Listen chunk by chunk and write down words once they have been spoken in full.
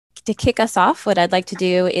to kick us off, what I'd like to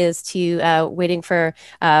do is to waiting for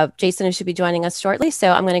Jason, who should be joining us shortly.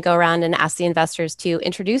 So I'm going to go around and ask the investors to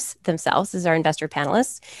introduce themselves as our investor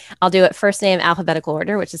panelists. I'll do it first name alphabetical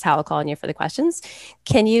order, which is how I'll call on you for the questions.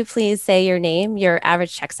 Can you please say your name, your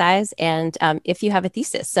average check size, and if you have a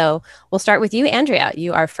thesis? So we'll start with you, Andrea.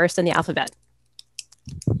 You are first in the alphabet.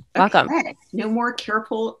 Welcome. Okay. No more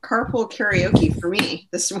carpool karaoke for me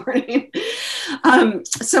this morning.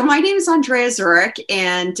 So my name is Andrea Zurich,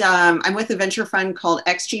 and I'm with a venture fund called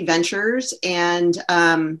XG Ventures, and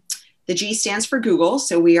the G stands for Google.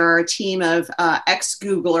 So we are a team of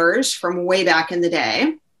ex-Googlers from way back in the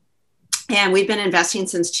day, and we've been investing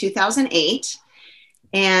since 2008.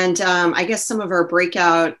 And I guess some of our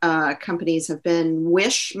breakout companies have been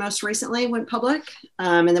Wish, most recently went public.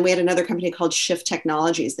 And then we had another company called Shift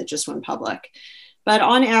Technologies that just went public. But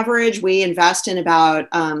on average, we invest in about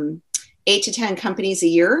 8 to 10 companies a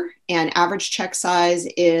year. And average check size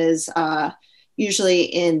is usually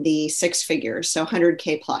in the 6 figures, so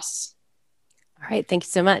 100K plus. All right, thank you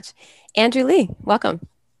so much. Andrew Lee, welcome.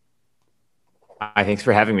 Hi, thanks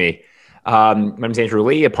for having me. My name is Andrew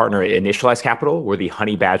Lee, a partner at Initialize Capital. We're the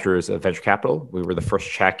honey badgers of venture capital. We were the first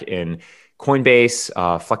check in Coinbase,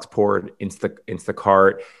 Flexport,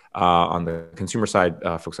 Instacart, on the consumer side,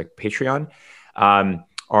 folks like Patreon.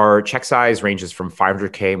 Our check size ranges from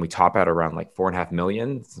 500K and we top out around like 4.5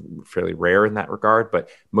 million. It's fairly rare in that regard, but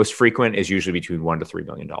most frequent is usually between $1 to $3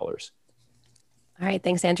 million. All right,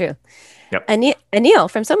 thanks, Andrew. Yep.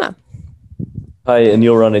 Anil from Soma. Hi,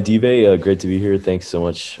 Anil Ranadive. Great to be here. Thanks so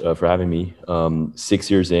much for having me. 6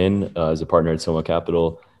 years in as a partner at Soma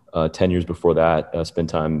Capital. 10 years before that, spent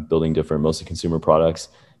time building different, mostly consumer products.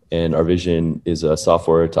 And our vision is a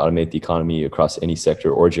software to automate the economy across any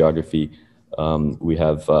sector or geography. We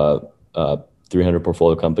have 300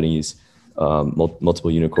 portfolio companies, multiple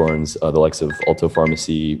unicorns, the likes of Alto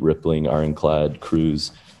Pharmacy, Rippling, Ironclad,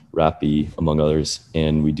 Cruise, Rappi, among others.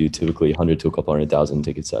 And we do typically 100 to a couple 100,000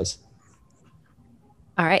 ticket size.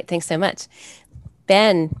 All right, thanks so much.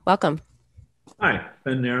 Ben, welcome. Hi,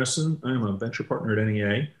 Ben Narrison. I'm a venture partner at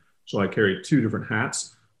NEA. So I carry 2 different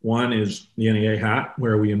hats. One is the NEA hat,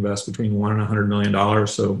 where we invest between $1 and $100 million.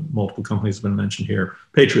 So multiple companies have been mentioned here.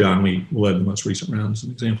 Patreon, we led the most recent round as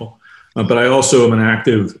an example. But I also am an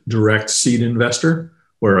active direct seed investor,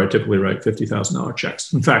 where I typically write $50,000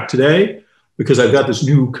 checks. In fact, today, because I've got this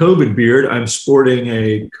new COVID beard, I'm sporting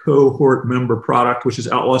a cohort member product, which is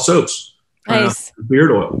Outlaw Soaps. Nice.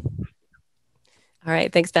 Beard oil. All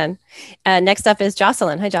right, thanks, Ben. Next up is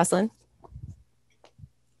Jocelyn. Hi, Jocelyn.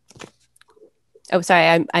 Oh,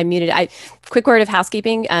 sorry, I muted. Quick word of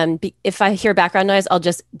housekeeping. If I hear background noise, I'll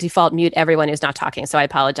just default mute everyone who's not talking. So I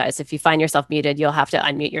apologize. If you find yourself muted, you'll have to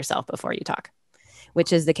unmute yourself before you talk,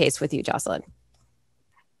 which is the case with you, Jocelyn.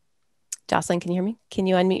 Jocelyn, can you hear me? Can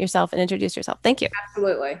you unmute yourself and introduce yourself? Thank you.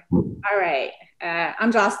 Absolutely. All right.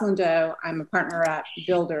 I'm Jocelyn Doe. I'm a partner at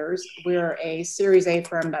Builders. We're a Series A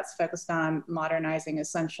firm that's focused on modernizing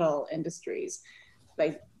essential industries.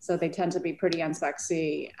 So they tend to be pretty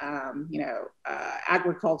unsexy,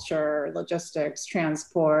 agriculture, logistics,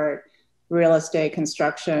 transport, real estate,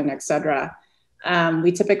 construction, et cetera.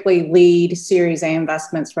 We typically lead Series A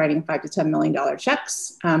investments writing $5 to $10 million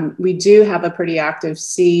checks. We do have a pretty active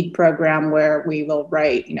seed program where we will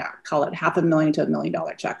write, call it $500,000 to $1 million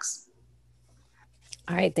checks.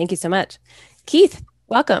 All right, thank you so much. Keith,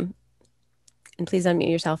 welcome. And please unmute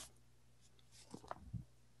yourself.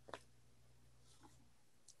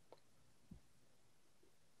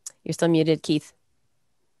 You're still muted, Keith.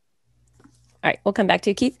 All right, we'll come back to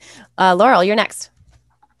you, Keith. Laurel, you're next.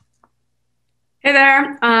 Hey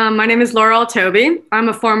there, my name is Laurel Toby. I'm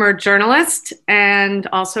a former journalist and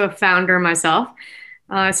also a founder myself.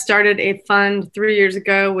 I started a fund 3 years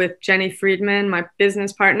ago with Jenny Friedman, my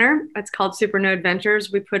business partner. It's called Supernode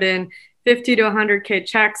Ventures. We put in 50 to 100K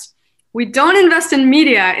checks. We don't invest in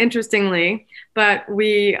media, interestingly, but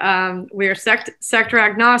we are sector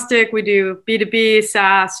agnostic. We do B2B,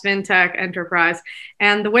 SaaS, fintech, enterprise.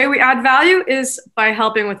 And the way we add value is by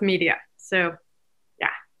helping with media. So yeah.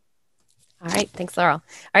 All right, thanks, Laurel. All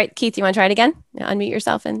right, Keith, you want to try it again? Unmute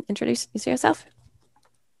yourself and introduce yourself.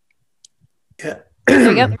 Yeah.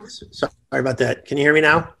 There you go. Sorry about that. Can you hear me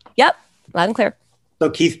now? Yep, loud and clear.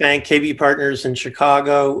 So Keith Bank, KB Partners in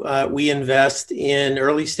Chicago. We invest in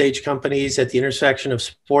early stage companies at the intersection of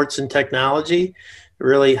sports and technology, a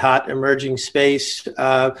really hot emerging space.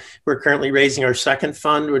 We're currently raising our second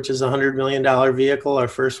fund, which is a $100 million vehicle. Our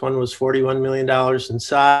first one was $41 million in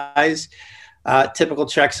size. Typical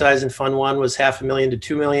check size in Fund 1 was $500,000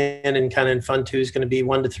 to $2 million, and kind of in Fund 2 is going to be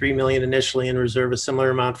 $1 to $3 million initially, and reserve a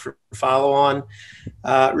similar amount for follow-on.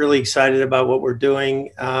 Really excited about what we're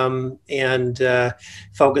doing, and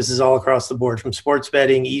focuses all across the board, from sports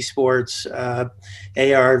betting, esports,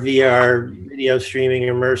 AR, VR, video streaming,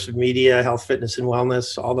 immersive media, health, fitness, and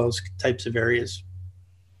wellness, all those types of areas.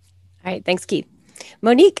 All right, thanks, Keith.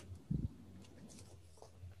 Monique.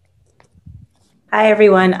 Hi,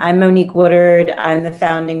 everyone. I'm Monique Woodard. I'm the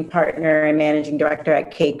founding partner and managing director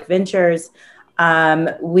at Cake Ventures.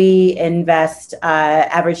 We invest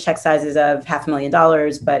average check sizes of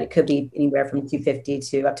 $500,000, but it could be anywhere from $250,000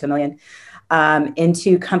 to up to $1 million,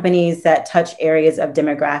 into companies that touch areas of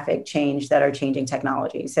demographic change that are changing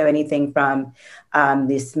technology. So anything from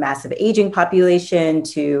this massive aging population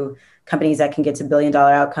to companies that can get to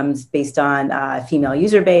billion-dollar outcomes based on female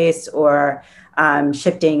user base or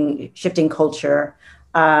shifting culture.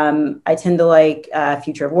 I tend to like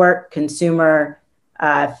future of work, consumer,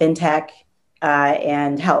 fintech,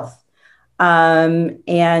 and health.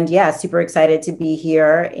 And yeah, super excited to be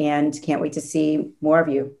here and can't wait to see more of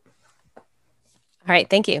you. All right,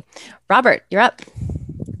 thank you. Robert, you're up.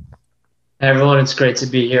 Hey everyone, it's great to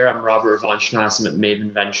be here. I'm Robert Vonchnas. I'm at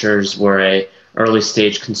Maven Ventures. We're a early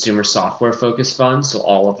stage consumer software focused fund. So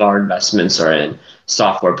all of our investments are in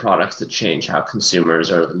software products that change how consumers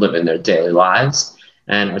are living their daily lives.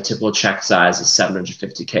 And our typical check size is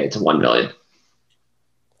 $750K to $1 million.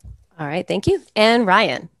 All right, thank you. And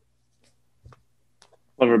Ryan.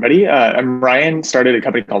 Hello, everybody. I'm Ryan, started a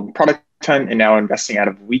company called Product Hunt and now investing out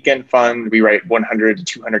of Weekend Fund. We write 100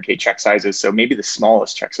 to 200K check sizes. So maybe the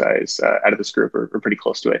smallest check size out of this group or pretty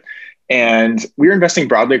close to it. And we're investing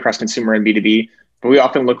broadly across consumer and B2B, but we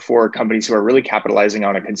often look for companies who are really capitalizing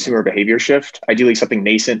on a consumer behavior shift, ideally something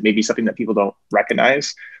nascent, maybe something that people don't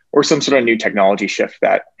recognize, or some sort of new technology shift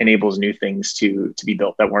that enables new things to be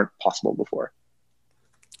built that weren't possible before.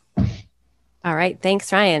 All right,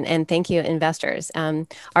 thanks, Ryan. And thank you, investors. All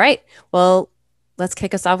right, well, let's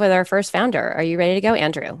kick us off with our first founder. Are you ready to go,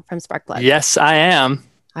 Andrew from Sparkplug? Yes, I am.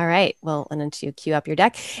 All right. Well, and then to queue up your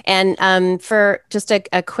deck. And for just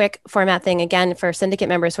a quick format thing, again, for syndicate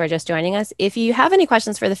members who are just joining us, if you have any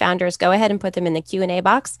questions for the founders, go ahead and put them in the Q&A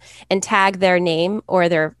box and tag their name or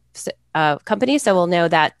their company, so we'll know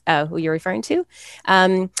that who you're referring to.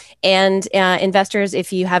 And investors,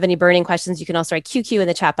 if you have any burning questions, you can also write QQ in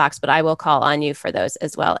the chat box, but I will call on you for those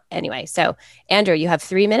as well anyway. So Andrew, you have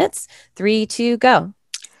 3 minutes. 3, 2, go.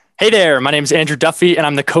 Hey there, my name is Andrew Duffy, and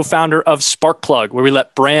I'm the co-founder of Sparkplug, where we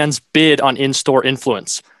let brands bid on in-store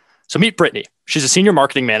influence. So meet Brittany. She's a senior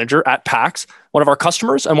marketing manager at PAX, one of our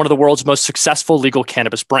customers and one of the world's most successful legal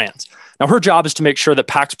cannabis brands. Now, her job is to make sure that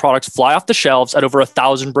PAX products fly off the shelves at over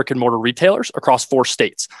 1,000 brick and mortar retailers across 4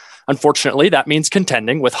 states. Unfortunately, that means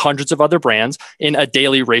contending with hundreds of other brands in a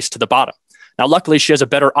daily race to the bottom. Now, luckily, she has a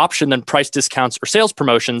better option than price discounts or sales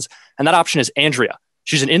promotions, and that option is Andrea.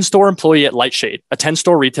 She's an in-store employee at Lightshade, a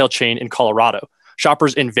 10-store retail chain in Colorado.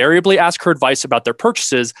 Shoppers invariably ask her advice about their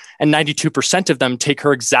purchases, and 92% of them take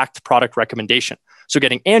her exact product recommendation. So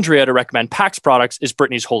getting Andrea to recommend PAX products is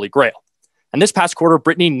Brittany's holy grail. And this past quarter,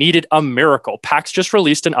 Brittany needed a miracle. PAX just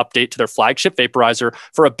released an update to their flagship vaporizer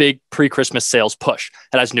for a big pre-Christmas sales push.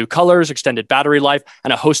 It has new colors, extended battery life,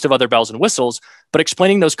 and a host of other bells and whistles. But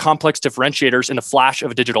explaining those complex differentiators in the flash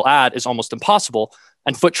of a digital ad is almost impossible.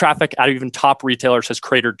 And foot traffic at even top retailers has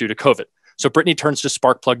cratered due to COVID. So Brittany turns to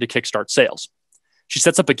Sparkplug to kickstart sales. She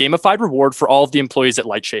sets up a gamified reward for all of the employees at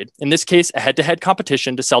Lightshade. In this case, a head-to-head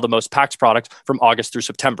competition to sell the most PAX products from August through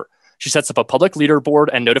September. She sets up a public leaderboard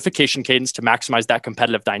and notification cadence to maximize that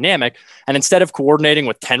competitive dynamic. And instead of coordinating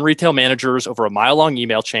with 10 retail managers over a mile-long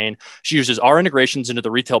email chain, she uses our integrations into the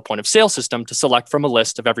retail point of sale system to select from a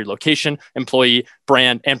list of every location, employee,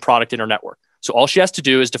 brand, and product in her network. So all she has to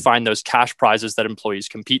do is define those cash prizes that employees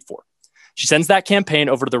compete for. She sends that campaign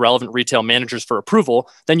over to the relevant retail managers for approval,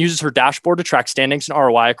 then uses her dashboard to track standings and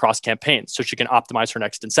ROI across campaigns so she can optimize her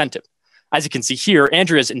next incentive. As you can see here,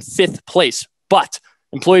 Andrea is in 5th place, but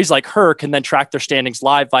employees like her can then track their standings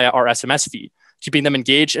live via our SMS feed, keeping them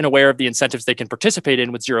engaged and aware of the incentives they can participate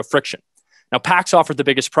in with zero friction. Now, PAX offered the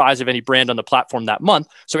biggest prize of any brand on the platform that month,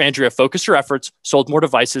 so Andrea focused her efforts, sold more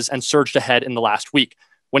devices, and surged ahead in the last week,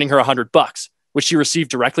 winning her $100, which she received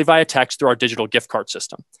directly via text through our digital gift card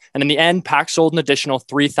system. And in the end, PAX sold an additional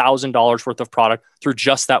 $3,000 worth of product through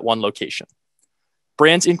just that one location.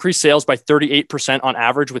 Brands increased sales by 38% on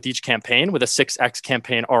average with each campaign, with a 6x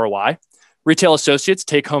campaign ROI. Retail associates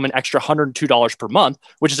take home an extra $102 per month,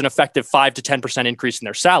 which is an effective 5 to 10% increase in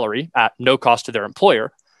their salary at no cost to their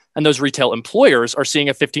employer. And those retail employers are seeing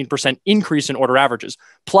a 15% increase in order averages,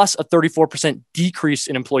 plus a 34% decrease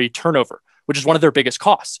in employee turnover, which is one of their biggest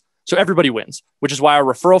costs. So everybody wins, which is why our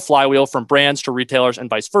referral flywheel from brands to retailers and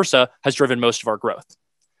vice versa has driven most of our growth.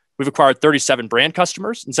 We've acquired 37 brand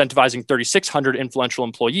customers, incentivizing 3,600 influential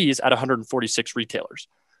employees at 146 retailers.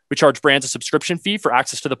 We charge brands a subscription fee for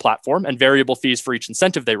access to the platform and variable fees for each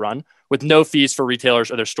incentive they run, with no fees for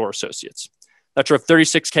retailers or their store associates. That drove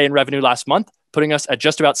 $36K in revenue last month, putting us at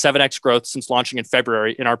just about 7x growth since launching in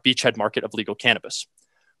February in our beachhead market of legal cannabis.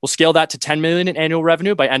 We'll scale that to 10 million in annual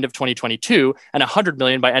revenue by end of 2022 and 100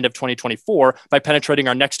 million by end of 2024 by penetrating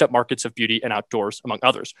our next up markets of beauty and outdoors, among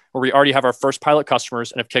others, where we already have our first pilot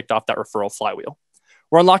customers and have kicked off that referral flywheel.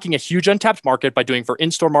 We're unlocking a huge untapped market by doing for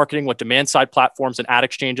in-store marketing what demand-side platforms and ad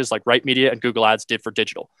exchanges like Right Media and Google Ads did for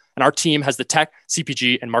digital. And our team has the tech,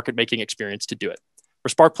 CPG, and market-making experience to do it. We're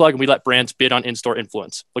Sparkplug, and we let brands bid on in-store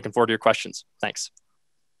influence. Looking forward to your questions. Thanks.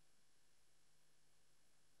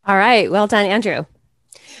 All right. Well done, Andrew.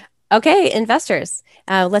 Okay, investors,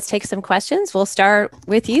 let's take some questions. We'll start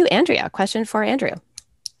with you, Andrea. Question for Andrew.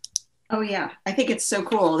 Oh, yeah. I think it's so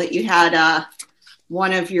cool that you had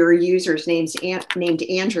one of your users named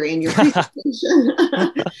Andrew in your presentation.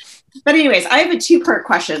 But anyways, I have a two-part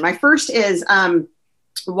question. My first is,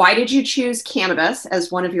 why did you choose cannabis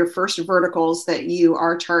as one of your first verticals that you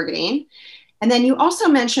are targeting? And then you also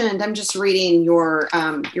mentioned, I'm just reading your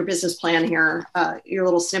business plan here, your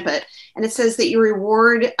little snippet, and it says that you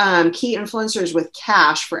reward key influencers with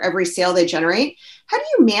cash for every sale they generate. How do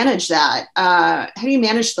you manage that? How do you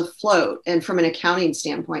manage the float? And from an accounting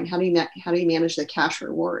standpoint, how do you manage the cash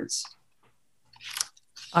rewards?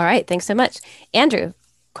 All right, thanks so much. Andrew,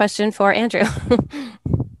 question for Andrew.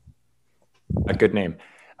 A good name.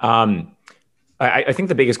 I think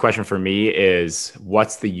the biggest question for me is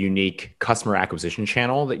what's the unique customer acquisition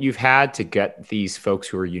channel that you've had to get these folks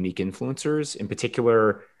who are unique influencers? In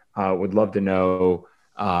particular, would love to know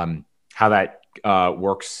how that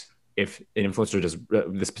works. If an influencer does,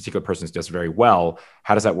 this particular person does very well,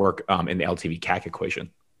 how does that work in the LTV CAC equation?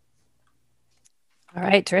 All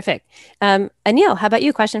right, terrific. Anil, how about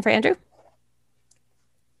you? Question for Andrew?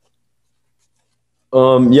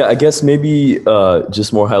 Yeah, I guess maybe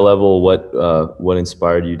just more high level, what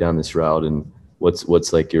inspired you down this route, and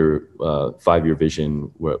what's like your 5-year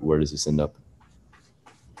vision? Where does this end up?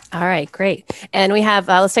 All right, great. And we have,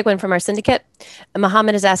 let's take one from our syndicate.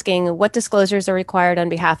 Mohammed is asking, what disclosures are required on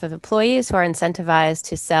behalf of employees who are incentivized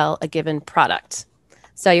to sell a given product?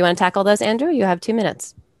 So you want to tackle those, Andrew? You have 2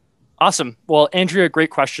 minutes. Awesome. Well, Andrea, great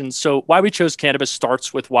question. So why we chose cannabis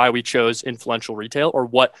starts with why we chose influential retail, or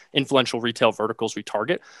what influential retail verticals we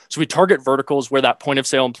target. So we target verticals where that point of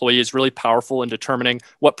sale employee is really powerful in determining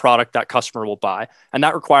what product that customer will buy. And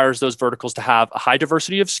that requires those verticals to have a high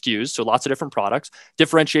diversity of SKUs, so lots of different products,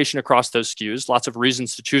 differentiation across those SKUs, lots of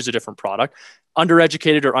reasons to choose a different product,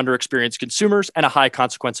 undereducated or underexperienced consumers, and a high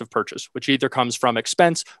consequence of purchase, which either comes from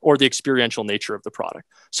expense or the experiential nature of the product.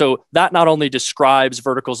 So that not only describes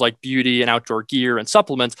verticals like beauty and outdoor gear and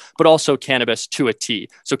supplements, but also cannabis to a T.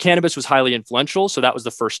 So cannabis was highly influential, so that was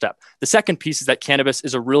the first step. The second piece is that cannabis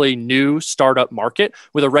is a really new startup market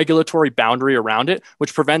with a regulatory boundary around it,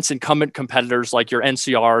 which prevents incumbent competitors like your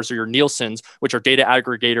NCRs or your Nielsen's, which are data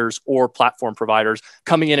aggregators or platform providers,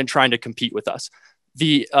 coming in and trying to compete with us.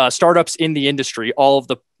 The startups in the industry, all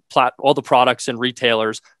the products and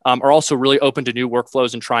retailers are also really open to new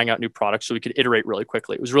workflows and trying out new products, so we could iterate really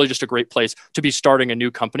quickly. It was really just a great place to be starting a new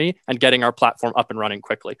company and getting our platform up and running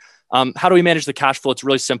quickly. How do we manage the cash flow? It's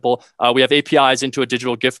really simple. We have APIs into a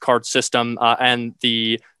digital gift card system, and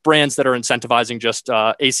the brands that are incentivizing just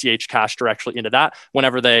ACH cash directly into that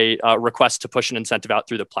whenever they request to push an incentive out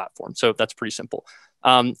through the platform. So that's pretty simple.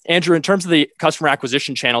 Andrew, in terms of the customer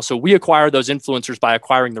acquisition channel, so we acquire those influencers by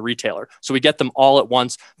acquiring the retailer. So we get them all at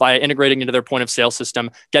once by integrating into their point of sale system,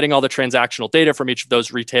 getting all the transactional data from each of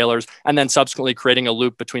those retailers, and then subsequently creating a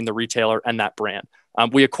loop between the retailer and that brand.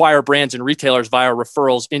 We acquire brands and retailers via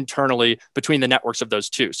referrals internally between the networks of those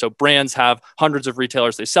two. So brands have hundreds of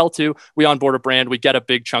retailers they sell to. We onboard a brand, we get a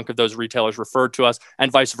big chunk of those retailers referred to us,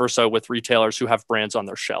 and vice versa with retailers who have brands on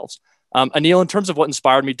their shelves. Anil, in terms of what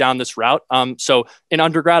inspired me down this route, so in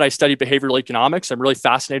undergrad, I studied behavioral economics. I'm really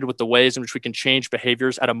fascinated with the ways in which we can change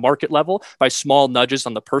behaviors at a market level by small nudges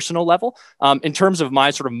on the personal level. In terms of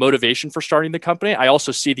my sort of motivation for starting the company, I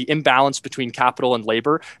also see the imbalance between capital and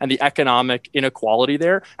labor and the economic inequality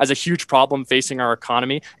there as a huge problem facing our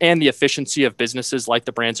economy and the efficiency of businesses like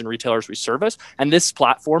the brands and retailers we service. And this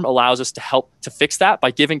platform allows us to help to fix that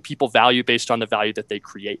by giving people value based on the value that they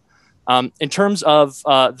create. In terms of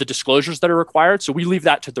the disclosures that are required, so we leave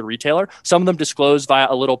that to the retailer. Some of them disclose via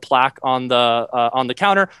a little plaque on the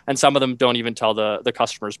counter, and some of them don't even tell the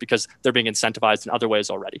customers because they're being incentivized in other ways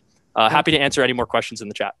already. Happy to answer any more questions in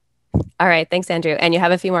the chat. All right. Thanks, Andrew. And you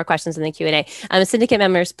have a few more questions in the Q&A. Syndicate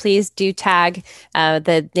members, please do tag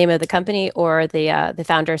the name of the company or the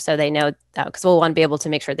founder so they know, because we'll want to be able to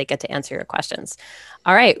make sure they get to answer your questions.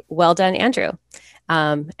 All right. Well done, Andrew.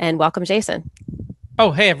 And welcome, Jason.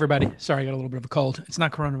 Oh, hey, everybody. Sorry, I got a little bit of a cold. It's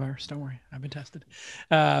not coronavirus. Don't worry. I've been tested.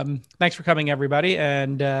 Thanks for coming, everybody.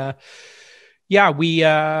 And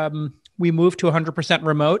we moved to 100%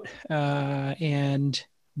 remote, and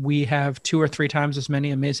we have 2 or 3 times as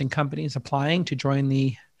many amazing companies applying to join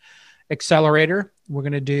the Accelerator. We're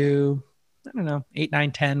going to do, 8,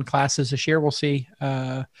 9, 10 classes this year. We'll see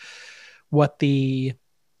what the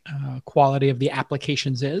quality of the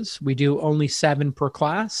applications is. We do only 7 per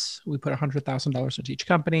class. We put $100,000 into each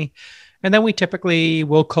company. And then we typically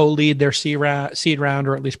will co-lead their seed round,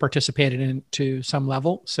 or at least participate in it to some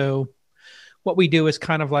level. So what we do is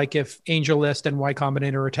kind of like if AngelList and Y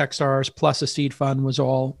Combinator or Techstars plus a seed fund was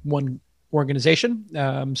all one organization.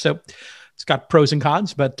 So it's got pros and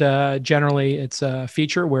cons, but generally it's a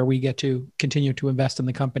feature where we get to continue to invest in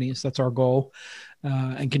the companies. That's our goal,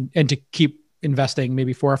 and to keep investing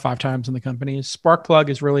maybe 4 or 5 times in the companies. Sparkplug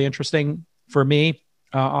is really interesting for me.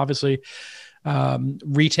 Obviously,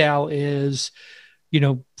 retail is,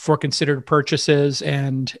 for considered purchases,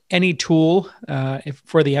 and any tool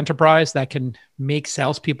for the enterprise that can make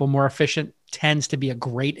salespeople more efficient tends to be a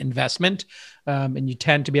great investment. And you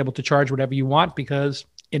tend to be able to charge whatever you want because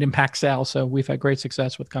it impacts sales. So we've had great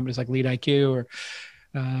success with companies like LeadIQ or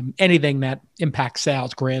anything that impacts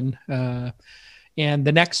sales, Grin. And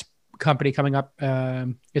the next company coming up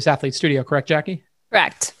is Athlete Studio, correct, Jackie?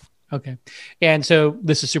 Correct. Okay. And so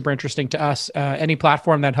this is super interesting to us. Any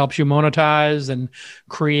platform that helps you monetize and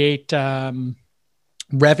create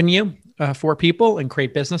revenue for people and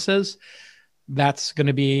create businesses, that's going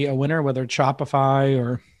to be a winner, whether it's Shopify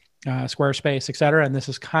or Squarespace, et cetera. And this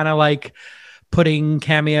is kind of like putting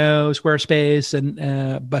Cameo, Squarespace,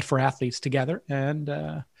 and but for athletes together.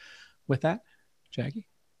 And with that, Jackie.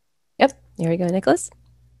 Yep. Here we go, Nicholas.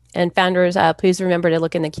 And founders, please remember to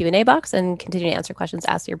look in the Q&A box and continue to answer questions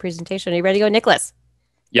after your presentation. Are you ready to go, Nicholas?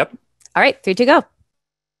 Yep. All right, 3, 2, go.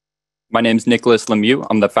 My name is Nicholas Lemieux.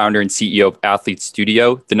 I'm the founder and CEO of Athlete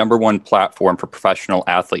Studio, the #1 platform for professional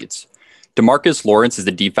athletes. DeMarcus Lawrence is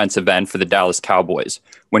the defensive end for the Dallas Cowboys.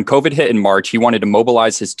 When COVID hit in March, he wanted to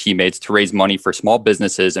mobilize his teammates to raise money for small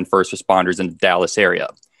businesses and first responders in the Dallas area.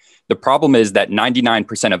 The problem is that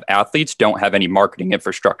 99% of athletes don't have any marketing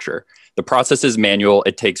infrastructure. The process is manual.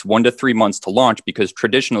 It takes 1 to 3 months to launch because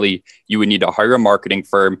traditionally you would need to hire a marketing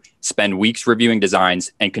firm, spend weeks reviewing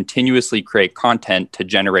designs, and continuously create content to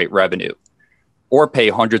generate revenue, or pay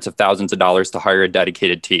hundreds of thousands of dollars to hire a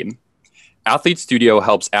dedicated team. Athlete Studio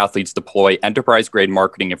helps athletes deploy enterprise-grade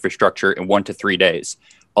marketing infrastructure in 1 to 3 days,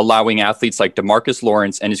 allowing athletes like DeMarcus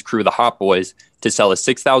Lawrence and his crew, the Hot Boys, to sell a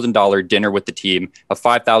 $6,000 dinner with the team, a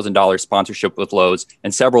 $5,000 sponsorship with Lowe's,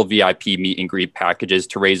 and several VIP meet and greet packages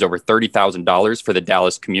to raise over $30,000 for the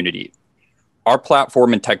Dallas community. Our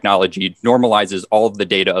platform and technology normalizes all of the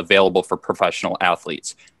data available for professional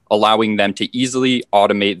athletes, allowing them to easily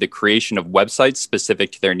automate the creation of websites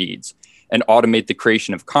specific to their needs, and automate the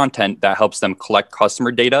creation of content that helps them collect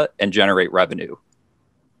customer data and generate revenue.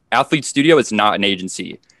 Athlete Studio is not an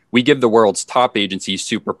agency. We give the world's top agencies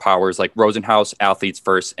superpowers like Rosenhaus, Athletes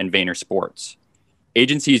First, and Vayner Sports.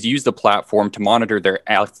 Agencies use the platform to monitor their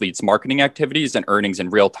athletes' marketing activities and earnings in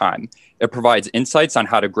real time. It provides insights on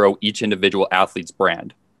how to grow each individual athlete's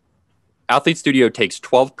brand. Athlete Studio takes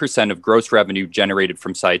 12% of gross revenue generated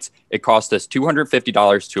from sites. It costs us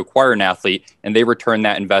 $250 to acquire an athlete, and they return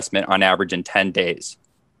that investment on average in 10 days.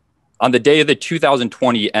 On the day of the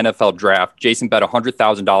 2020 NFL draft, Jason bet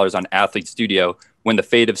 $100,000 on Athlete Studio when the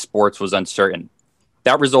fate of sports was uncertain.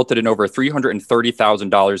 That resulted in over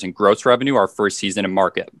 $330,000 in gross revenue our first season in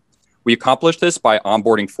market. We accomplished this by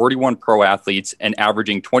onboarding 41 pro athletes and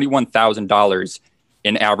averaging $21,000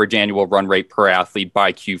 in average annual run rate per athlete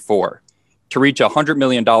by Q4. To reach $100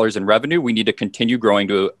 million in revenue, we need to continue growing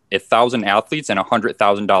to 1,000 athletes and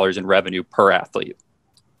 $100,000 in revenue per athlete.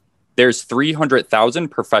 There's 300,000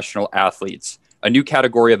 professional athletes, a new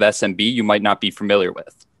category of SMB you might not be familiar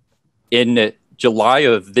with. In July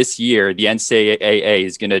of this year, the NCAA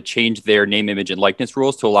is going to change their name, image, and likeness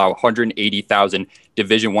rules to allow 180,000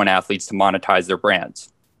 Division I athletes to monetize their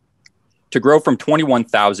brands. To grow from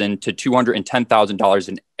 $21,000 to $210,000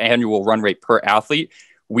 in annual run rate per athlete,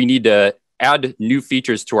 we need to add new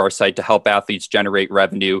features to our site to help athletes generate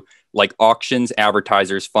revenue, like auctions,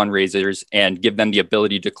 advertisers, fundraisers, and give them the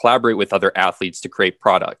ability to collaborate with other athletes to create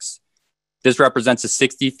products. This represents a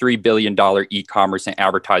 $63 billion e-commerce and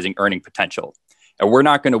advertising earning potential. And we're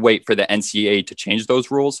not going to wait for the NCAA to change those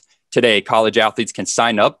rules. Today, college athletes can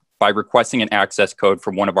sign up by requesting an access code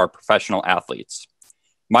from one of our professional athletes.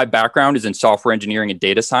 My background is in software engineering and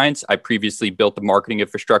data science. I previously built the marketing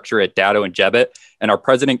infrastructure at Datto and Jebbit, and our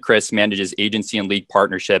president, Chris, manages agency and league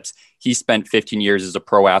partnerships. He spent 15 years as a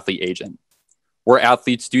pro athlete agent. We're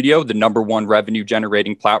Athlete Studio, the #1 revenue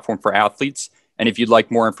generating platform for athletes. And if you'd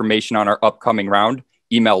like more information on our upcoming round,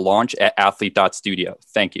 email launch@athlete.studio.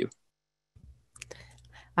 Thank you.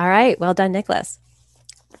 All right. Well done, Nicholas.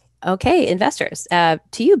 Okay, investors. To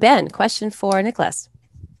you, Ben, question for Nicholas.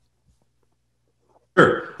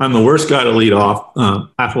 Sure. I'm the worst guy to lead off.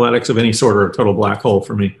 Athletics of any sort are a total black hole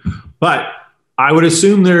for me. But I would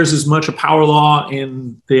assume there's as much a power law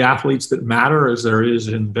in the athletes that matter as there is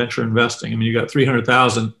in venture investing. I mean, you got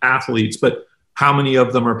 300,000 athletes, but how many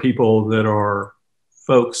of them are people that are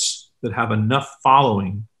folks that have enough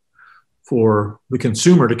following for the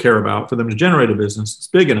consumer to care about, for them to generate a business that's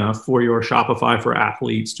big enough for your Shopify for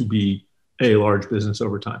athletes to be a large business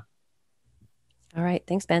over time? All right.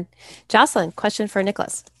 Thanks, Ben. Jocelyn, question for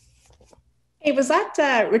Nicholas. Hey, was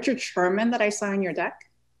that Richard Sherman that I saw in your deck?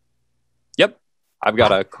 Yep. I've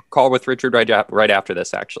got a call with Richard right after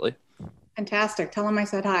this, actually. Fantastic. Tell him I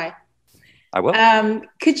said hi. I will.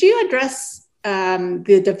 Could you address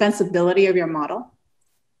the defensibility of your model?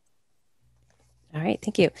 All right.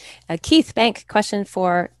 Thank you. Keith Bank, question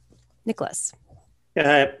for Nicholas.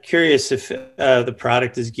 I'm curious if the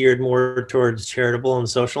product is geared more towards charitable and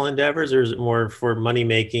social endeavors, or is it more for money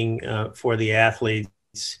making for the athletes?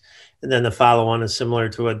 And then the follow-on is similar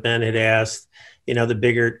to what Ben had asked. You know, the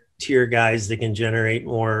bigger tier guys that can generate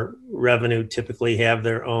more revenue typically have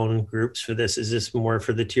their own groups for this. Is this more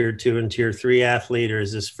for the tier 2 and tier 3 athlete, or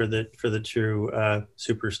is this for the true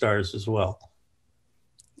superstars as well?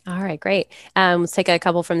 All right, great. Let's take a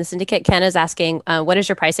couple from the syndicate. Ken is asking, what is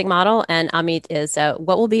your pricing model? And Amit is,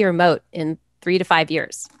 what will be your moat in 3 to 5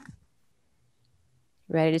 years?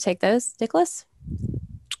 Ready to take those, Nicholas?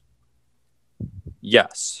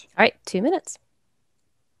 Yes. All right, 2 minutes.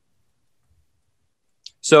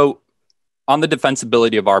 So on the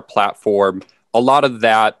defensibility of our platform, a lot of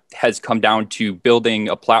that has come down to building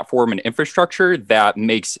a platform and infrastructure that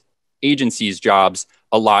makes agencies' jobs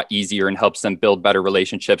a lot easier and helps them build better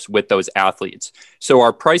relationships with those athletes. So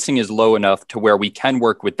our pricing is low enough to where we can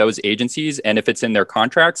work with those agencies, and if it's in their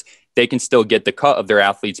contracts, they can still get the cut of their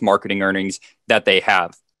athletes' marketing earnings that they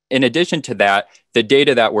have. In addition to that, the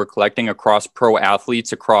data that we're collecting across pro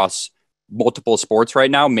athletes across multiple sports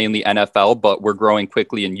right now, mainly NFL, but we're growing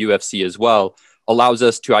quickly in UFC as well, allows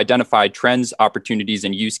us to identify trends, opportunities,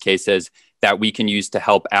 and use cases that we can use to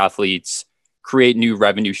help athletes create new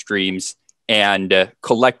revenue streams and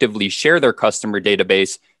collectively share their customer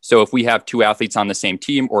database. So if we have 2 athletes on the same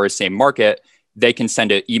team or a same market, they can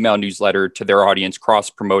send an email newsletter to their audience,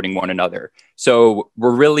 cross-promoting one another. So we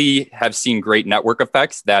really have seen great network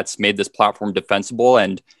effects that's made this platform defensible.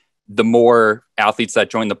 And the more athletes that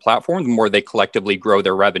join the platform, the more they collectively grow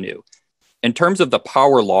their revenue. In terms of the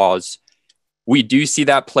power laws, we do see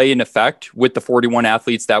that play in effect with the 41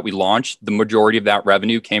 athletes that we launched. The majority of that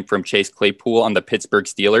revenue came from Chase Claypool on the Pittsburgh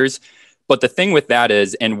Steelers. But the thing with that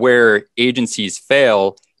is, and where agencies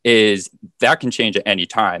fail, is that can change at any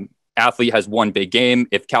time. Athlete has one big game.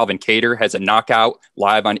 If Calvin Cater has a knockout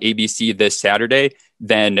live on ABC this Saturday,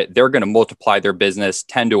 then they're going to multiply their business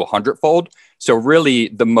 10 to 100-fold. So really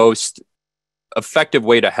the most effective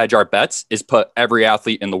way to hedge our bets is put every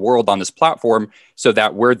athlete in the world on this platform so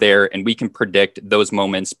that we're there and we can predict those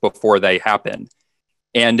moments before they happen.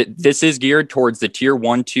 And this is geared towards the tier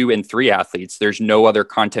 1, 2, and 3 athletes. There's no other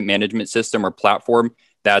content management system or platform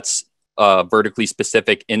that's vertically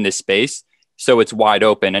specific in this space. So it's wide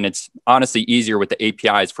open, and it's honestly easier with the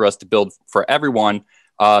APIs for us to build for everyone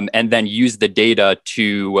and then use the data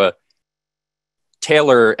to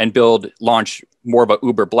tailor and launch more of a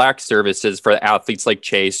Uber Black services for athletes like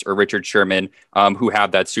Chase or Richard Sherman who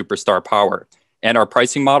have that superstar power. And our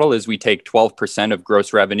pricing model is we take 12% of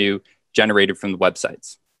gross revenue generated from the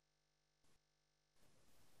websites.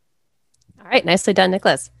 All right. Nicely done,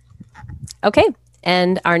 Nicholas. Okay.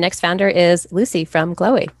 And our next founder is Lucy from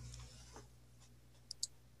Glowy.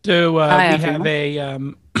 So we have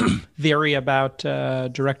a theory about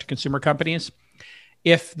direct-to-consumer companies.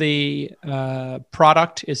 If the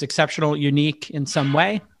product is exceptional, unique in some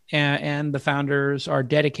way, and the founders are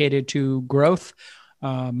dedicated to growth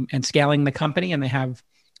and scaling the company, and they have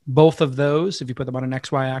both of those, if you put them on an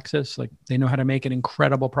XY axis, like they know how to make an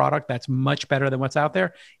incredible product that's much better than what's out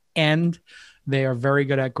there, and they are very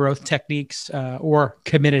good at growth techniques or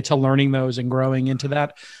committed to learning those and growing into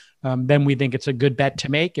that, then we think it's a good bet to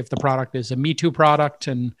make. If the product is a Me Too product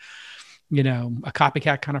and, you know, a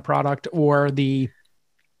copycat kind of product, or the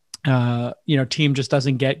team just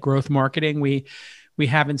doesn't get growth marketing. We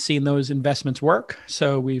haven't seen those investments work.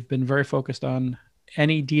 So we've been very focused on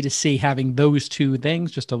any D2C having those two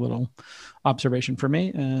things. Just a little observation for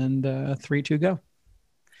me. And 3, 2, go.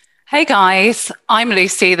 Hey guys, I'm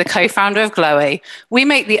Lucy, the co-founder of Glowy. We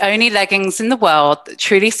make the only leggings in the world that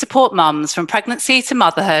truly support mums from pregnancy to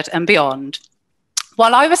motherhood and beyond.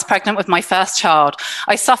 While I was pregnant with my first child,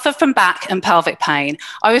 I suffered from back and pelvic pain.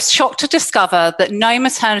 I was shocked to discover that no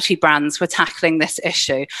maternity brands were tackling this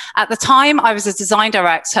issue. At the time, I was a design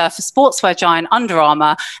director for sportswear giant Under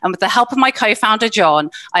Armour, and with the help of my co-founder, John,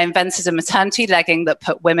 I invented a maternity legging that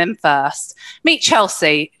put women first. Meet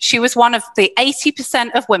Chelsea. She was one of the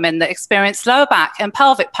 80% of women that experienced lower back and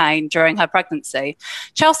pelvic pain during her pregnancy.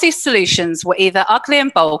 Chelsea's solutions were either ugly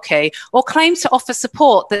and bulky or claimed to offer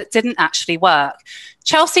support that didn't actually work.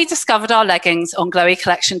 Chelsea discovered our leggings on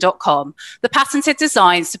glowycollection.com. The patented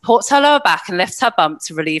design supports her lower back and lifts her bump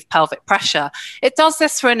to relieve pelvic pressure. It does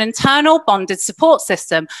this through an internal bonded support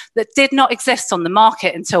system that did not exist on the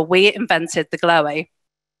market until we invented the Glowy.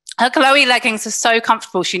 Her Glowy leggings are so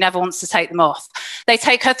comfortable she never wants to take them off. They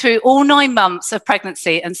take her through all 9 months of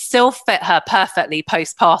pregnancy and still fit her perfectly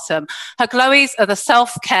postpartum. Her Glowys are the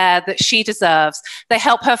self-care that she deserves. They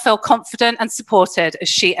help her feel confident and supported as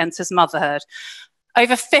she enters motherhood.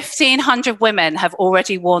 Over 1,500 women have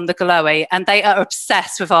already worn the Glowy, and they are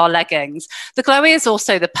obsessed with our leggings. The Glowy is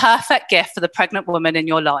also the perfect gift for the pregnant woman in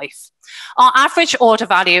your life. Our average order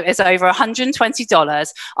value is over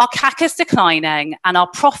 $120. Our CAC is declining and our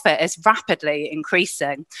profit is rapidly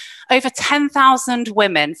increasing. Over 10,000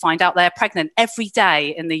 women find out they're pregnant every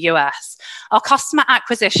day in the US. Our customer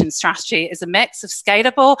acquisition strategy is a mix of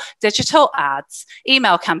scalable digital ads,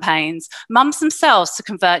 email campaigns, mums themselves to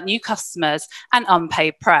convert new customers, and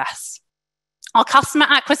unpaid press. Our customer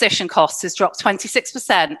acquisition cost has dropped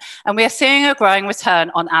 26%, and we are seeing a growing return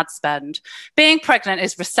on ad spend. Being pregnant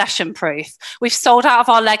is recession-proof. We've sold out of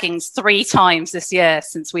our leggings 3 times this year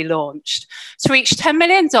since we launched. To reach $10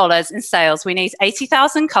 million in sales, we need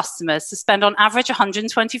 80,000 customers to spend on average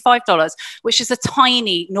 $125, which is a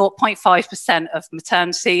tiny 0.5% of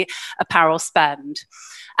maternity apparel spend.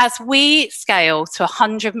 As we scale to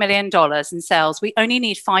 $100 million in sales, we only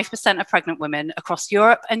need 5% of pregnant women across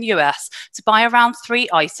Europe and US to buy around 3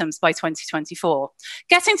 items by 2024.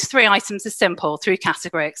 Getting to 3 items is simple through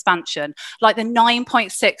category expansion, like the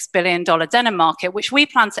 $9.6 billion denim market, which we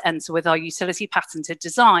plan to enter with our utility patented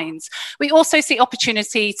designs. We also see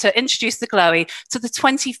opportunity to introduce the Glowy to the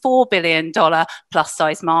 $24 billion plus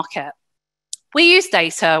size market. We use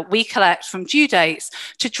data we collect from due dates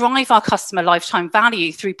to drive our customer lifetime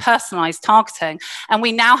value through personalized targeting, and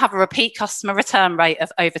we now have a repeat customer return rate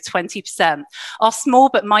of over 20%. Our small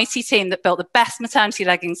but mighty team that built the best maternity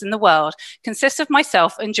leggings in the world consists of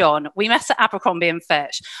myself and John. We met at Abercrombie &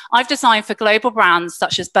 Fitch. I've designed for global brands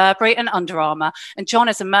such as Burberry and Under Armour, and John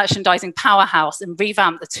is a merchandising powerhouse and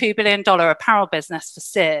revamped the $2 billion apparel business for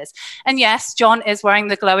Sears. And yes, John is wearing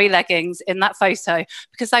the Glowy leggings in that photo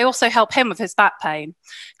because they also help him with his back pain.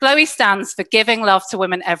 Glowy stands for giving love to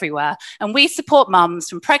women everywhere, and we support mums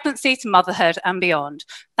from pregnancy to motherhood and beyond.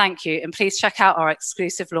 Thank you, and please check out our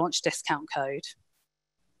exclusive launch discount code.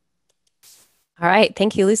 All right,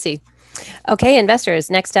 thank you, Lucy. Okay,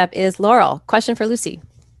 investors, next up is Laurel. Question for Lucy.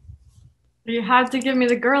 You had to give me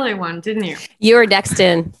the girly one, didn't you? You're next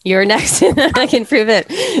in. You're next in. I can prove it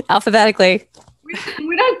alphabetically.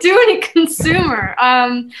 We don't do any consumer.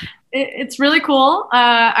 It's really cool.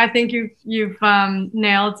 I think you've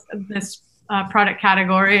nailed this product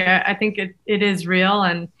category. I think it is real,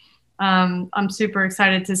 and I'm super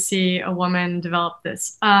excited to see a woman develop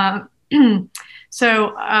this.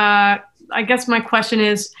 So I guess my question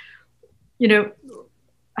is,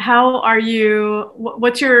 how are you?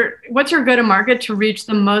 What's your go-to-market to reach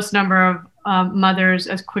the most number of mothers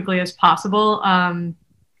as quickly as possible?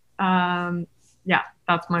 Yeah,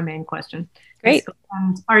 that's my main question. Great.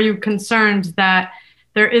 And are you concerned that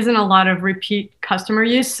there isn't a lot of repeat customer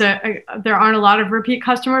use? There aren't a lot of repeat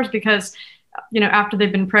customers because, after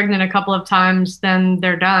they've been pregnant a couple of times, then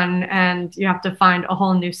they're done, and you have to find a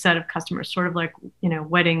whole new set of customers, sort of like,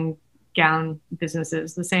 wedding gown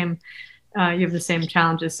businesses. The same, you have the same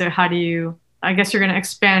challenges. So how do you? I guess you're going to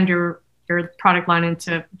expand your product line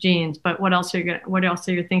into jeans, but what else are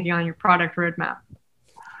you thinking on your product roadmap?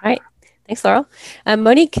 All right. Thanks, Laurel.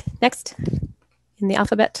 Monique, next in the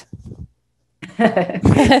alphabet.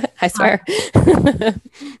 I swear.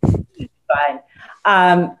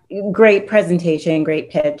 Fine. Great presentation,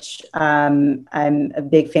 great pitch. I'm a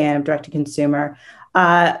big fan of direct-to-consumer.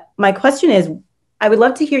 My question is, I would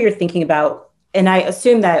love to hear your thinking about and I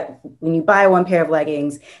assume that when you buy one pair of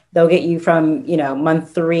leggings, they'll get you from,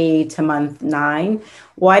 month 3 to month 9.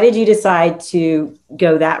 Why did you decide to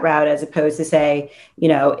go that route as opposed to say,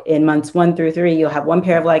 in months 1 through 3, you'll have one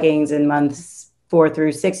pair of leggings, in months 4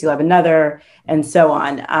 through 6, you'll have another, and so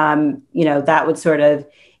on. That would sort of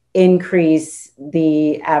increase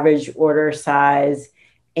the average order size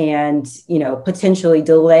and, potentially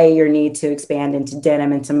delay your need to expand into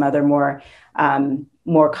denim and some other more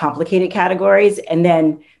complicated categories. And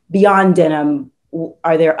then beyond denim,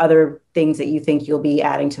 are there other things that you think you'll be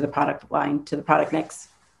adding to the product line, to the product mix?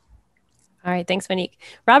 All right. Thanks, Monique.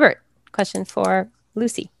 Robert, question for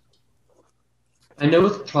Lucy. I know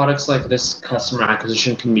with products like this, customer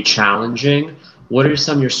acquisition can be challenging. What are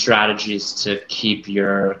some of your strategies to keep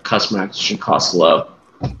your customer acquisition costs low?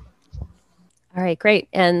 All right, great.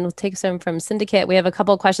 And we'll take some from Syndicate. We have a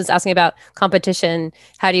couple of questions asking about competition.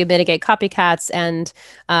 How do you mitigate copycats? And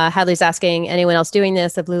Hadley's asking, anyone else doing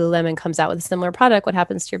this? If Lululemon comes out with a similar product, what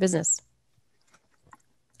happens to your business?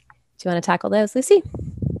 Do you want to tackle those, Lucy?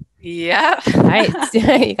 Yeah. All right,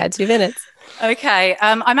 you got 2 minutes. Okay,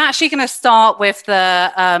 I'm actually going to start with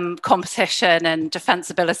the competition and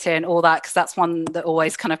defensibility and all that, because that's one that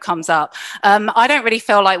always kind of comes up. I don't really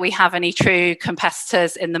feel like we have any true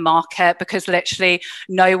competitors in the market, because literally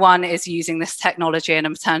no one is using this technology in a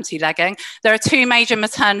maternity legging. There are 2 major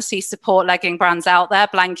maternity support legging brands out there,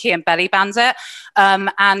 Blanky and Belly Bandit,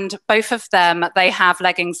 and both of them, they have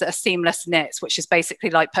leggings that are seamless knits, which is basically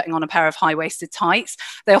like putting on a pair of high-waisted tights.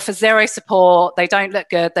 They offer 0 support, they don't look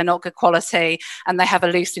good, they're not good quality, and they have a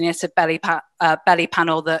loosely knitted belly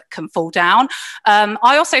panel that can fall down.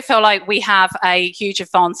 I also feel like we have a huge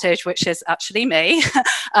advantage, which is actually me.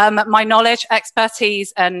 My knowledge,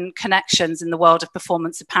 expertise, and connections in the world of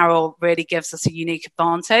performance apparel really gives us a unique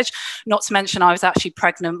advantage. Not to mention, I was actually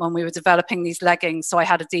pregnant when we were developing these leggings, so I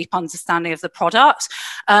had a deep understanding of the product.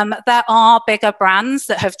 There are bigger brands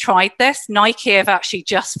that have tried this. Nike have actually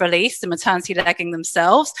just released a maternity legging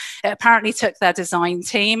themselves. It apparently took their design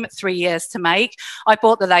team 3 years to make. I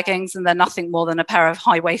bought the leggings and they're nothing more than a pair of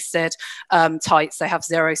high-waisted tights. They have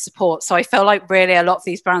 0 support. So I feel like really a lot of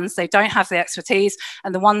these brands, they don't have the expertise,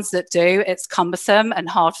 and the ones that do, it's cumbersome and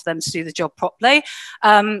hard for them to do the job properly.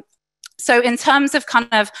 So in terms of kind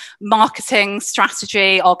of marketing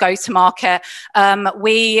strategy or go-to-market,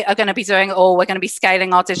 we are going to be we're going to be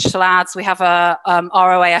scaling our digital ads. We have a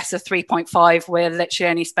ROAS of 3.5. We're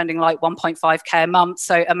literally only spending like 1.5K a month.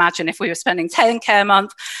 So imagine if we were spending 10K a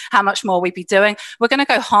month, how much more we'd be doing. We're going to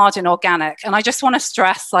go hard in organic. And I just want to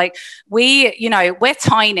stress, like, we're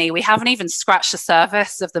tiny. We haven't even scratched the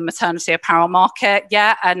surface of the maternity apparel market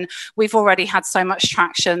yet. And we've already had so much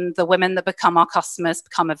traction. The women that become our customers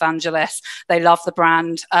become evangelists. They love the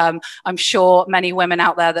brand. I'm sure many women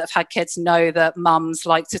out there that have had kids know that mums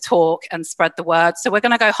like to talk and spread the word. So we're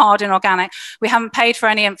going to go hard in organic. We haven't paid for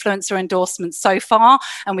any influencer endorsements so far,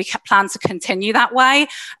 and we plan to continue that way.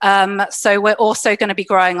 So we're also going to be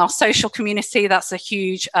growing our social community. That's a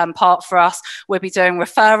huge part for us. We'll be doing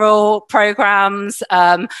referral programs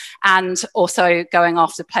and also going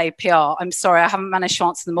after paid PR. I'm sorry, I haven't managed to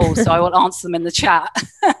answer them all, so I will answer them in the chat.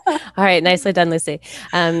 All right, nicely done, Lucy.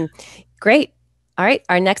 Great. All right,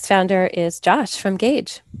 our next founder is Josh from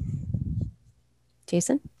Gauge.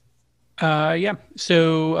 Jason? Yeah.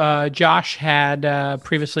 So Josh had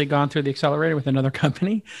previously gone through the Accelerator with another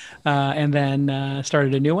company and then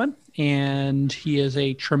started a new one. And he is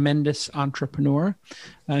a tremendous entrepreneur.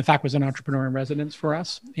 In fact, was an entrepreneur in residence for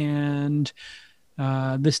us. And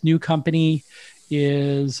this new company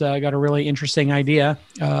is got a really interesting idea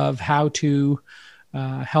of how to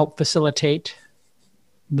help facilitate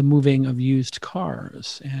the moving of used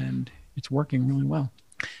cars. And it's working really well.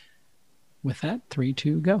 With that, 3,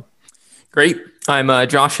 2, go. Great. I'm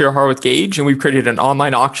Josh here with Gauge, and we've created an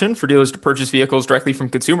online auction for dealers to purchase vehicles directly from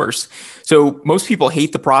consumers. So most people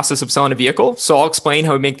hate the process of selling a vehicle, so I'll explain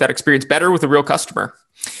how we make that experience better with a real customer.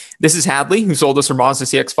 This is Hadley, who sold us her Mazda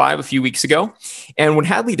CX-5 a few weeks ago. And when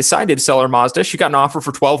Hadley decided to sell her Mazda, she got an offer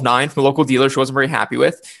for $12,900 from a local dealer she wasn't very happy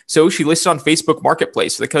with. So she listed on Facebook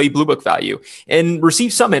Marketplace for the Kelley Blue Book value and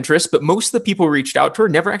received some interest, but most of the people who reached out to her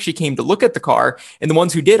never actually came to look at the car, and the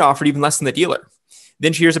ones who did offered even less than the dealer.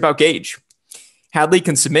 Then she hears about Gauge. Hadley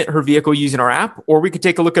can submit her vehicle using our app, or we could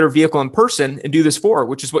take a look at her vehicle in person and do this for her,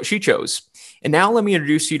 which is what she chose. And now let me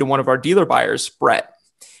introduce you to one of our dealer buyers, Brett.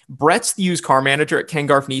 Brett's the used car manager at Ken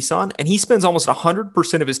Garff Nissan, and he spends almost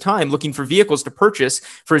 100% of his time looking for vehicles to purchase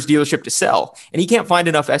for his dealership to sell. And he can't find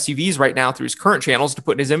enough SUVs right now through his current channels to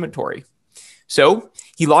put in his inventory. So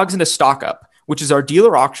he logs into StockUp, which is our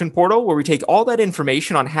dealer auction portal where we take all that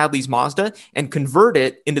information on Hadley's Mazda and convert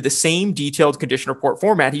it into the same detailed condition report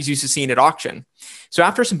format he's used to seeing at auction. So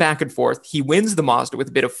after some back and forth, he wins the Mazda with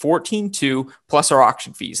a bid of 14.2 plus our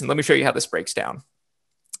auction fees. And let me show you how this breaks down.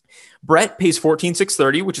 Brett pays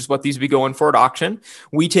 $14,630, which is what these would be going for at auction.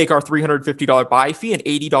 We take our $350 buy fee and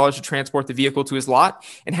 $80 to transport the vehicle to his lot,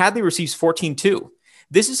 and Hadley receives $14,200.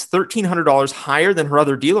 This is $1,300 higher than her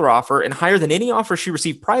other dealer offer and higher than any offer she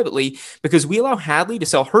received privately because we allow Hadley to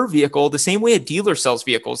sell her vehicle the same way a dealer sells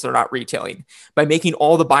vehicles they're not retailing, by making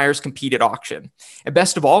all the buyers compete at auction. And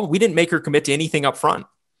best of all, we didn't make her commit to anything up front.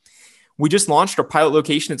 We just launched our pilot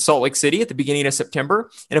location in Salt Lake City at the beginning of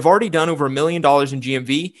September and have already done over $1 million in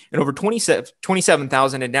GMV and over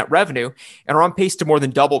 27,000 in net revenue and are on pace to more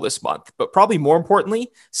than double this month. But probably more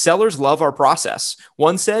importantly, sellers love our process.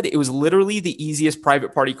 One said it was literally the easiest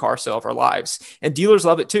private party car sale of our lives, and dealers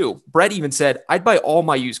love it too. Brett even said, "I'd buy all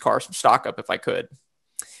my used cars from StockUp if I could."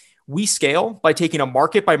 We scale by taking a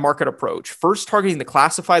market by market approach, first targeting the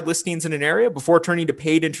classified listings in an area before turning to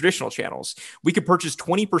paid and traditional channels. We could purchase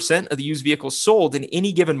 20% of the used vehicles sold in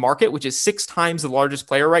any given market, which is 6 times the largest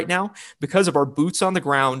player right now because of our boots on the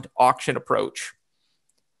ground auction approach.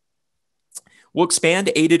 We'll expand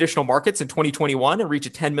to 8 additional markets in 2021 and reach a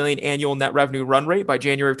 10 million annual net revenue run rate by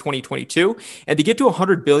January of 2022. And to get to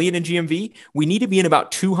 100 billion in GMV, we need to be in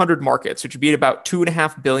about 200 markets, which would be at about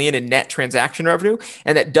 2.5 billion in net transaction revenue.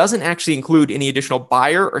 And that doesn't actually include any additional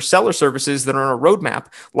buyer or seller services that are on a roadmap,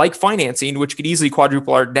 like financing, which could easily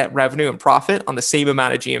quadruple our net revenue and profit on the same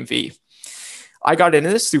amount of GMV. I got into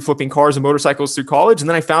this through flipping cars and motorcycles through college, and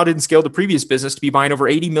then I founded and scaled a previous business to be buying over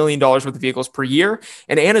 $80 million worth of vehicles per year.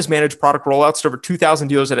 And Anna's managed product rollouts to over 2,000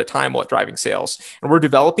 dealers at a time while driving sales. And we're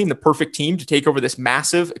developing the perfect team to take over this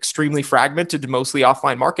massive, extremely fragmented, mostly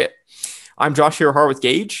offline market. I'm Josh Hirahar with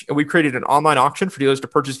Gage, and we created an online auction for dealers to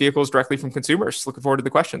purchase vehicles directly from consumers. Looking forward to the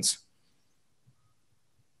questions.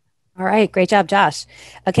 All right, great job, Josh.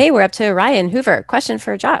 Okay, we're up to Ryan Hoover. Question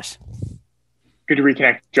for Josh. Good to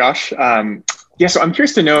reconnect, Josh. Yeah, so I'm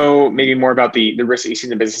curious to know maybe more about the risks that you see in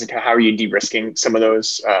the business and kind of how are you de-risking some of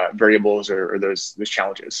those variables or those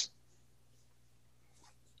challenges.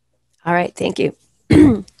 All right, thank you.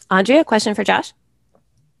 Andrea, question for Josh.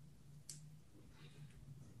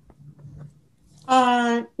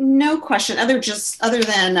 No question, other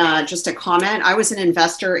than just a comment. I was an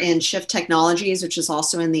investor in Shift Technologies, which is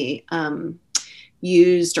also in the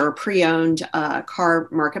used or pre-owned car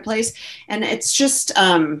marketplace, and it's just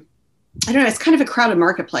I don't know, it's kind of a crowded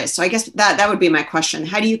marketplace. So I guess that would be my question.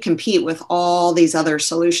 How do you compete with all these other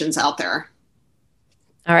solutions out there?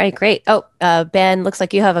 All right, great. Oh, Ben, looks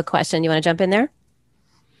like you have a question. You want to jump in there?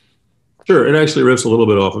 Sure. It actually riffs a little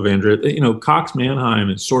bit off of Andrea. You know, Cox Manheim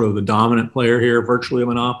is sort of the dominant player here, virtually a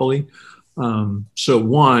monopoly. So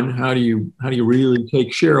one, how do you really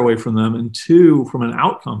take share away from them? And two, from an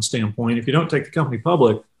outcome standpoint, if you don't take the company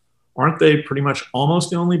public, aren't they pretty much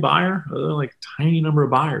almost the only buyer? They're like a tiny number of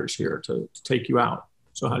buyers here to take you out.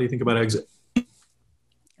 So how do you think about exit?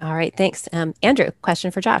 All right, thanks. Andrew,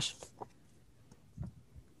 question for Josh.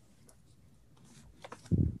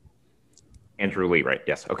 Andrew Lee, right?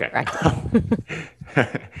 Yes. Okay.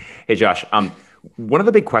 Hey, Josh. One of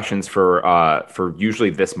the big questions for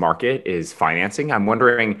usually this market is financing. I'm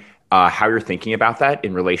wondering how you're thinking about that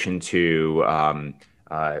in relation to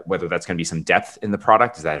whether that's going to be some depth in the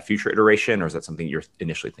product. Is that a future iteration, or is that something you're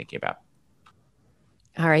initially thinking about?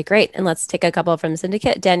 All right, great. And let's take a couple from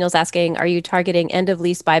Syndicate. Daniel's asking, are you targeting end of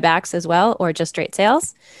lease buybacks as well, or just straight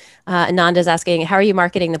sales? Ananda's asking, how are you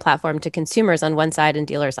marketing the platform to consumers on one side and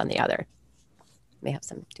dealers on the other? May have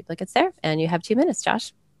some duplicates there. And you have 2 minutes,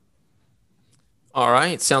 Josh. All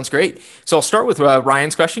right, sounds great. So I'll start with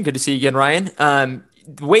Ryan's question. Good to see you again, Ryan.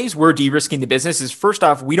 The ways we're de-risking the business is, first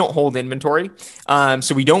off, we don't hold inventory.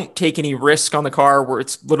 So we don't take any risk on the car where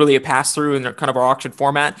it's literally a pass-through in kind of our auction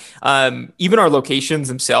format. Even our locations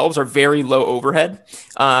themselves are very low overhead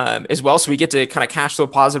as well. So we get to kind of cash flow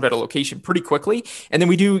positive at a location pretty quickly. And then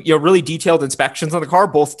we do really detailed inspections on the car,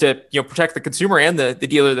 both to protect the consumer and the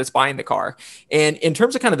dealer that's buying the car. And in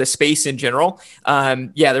terms of kind of the space in general,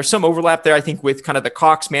 there's some overlap there, I think, with kind of the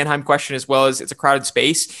Cox Manheim question, as well as it's a crowded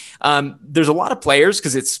space. There's a lot of players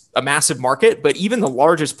because it's a massive market, but even the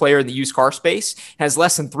largest player in the used car space has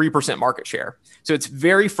less than 3% market share. So it's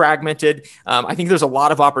very fragmented. I think there's a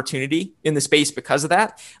lot of opportunity in the space because of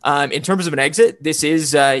that. In terms of an exit, this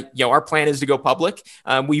is, our plan is to go public.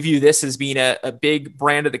 We view this as being a big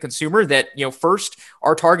brand of the consumer that, first,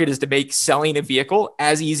 our target is to make selling a vehicle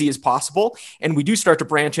as easy as possible. And we do start to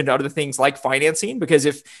branch into other things like financing, because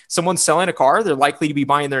if someone's selling a car, they're likely to be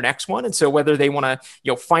buying their next one. And so whether they want to,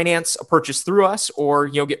 finance a purchase through us or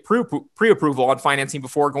get pre-approval on financing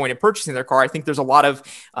before going and purchasing their car. I think there's a lot of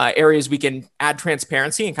areas we can add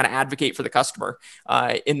transparency and kind of advocate for the customer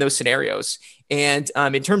in those scenarios. And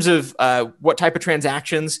in terms of what type of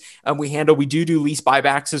transactions we handle, we do lease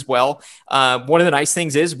buybacks as well. One of the nice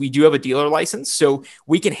things is we do have a dealer license, so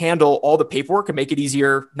we can handle all the paperwork and make it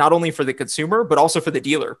easier, not only for the consumer, but also for the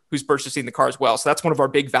dealer who's purchasing the car as well. So that's one of our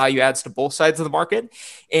big value adds to both sides of the market.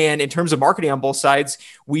 And in terms of marketing on both sides,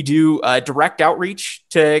 we do direct outreach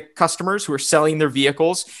to customers who are selling their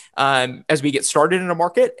vehicles as we get started in a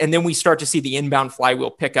market. And then we start to see the inbound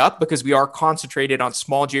flywheel pick up because we are concentrated on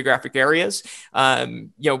small geographic areas.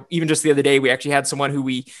 Even just the other day, we actually had someone who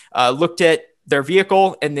we looked at their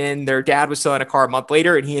vehicle, and then their dad was selling a car a month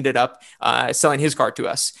later, and he ended up selling his car to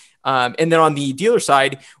us. And then on the dealer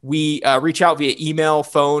side, we reach out via email,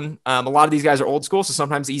 phone. A lot of these guys are old school, so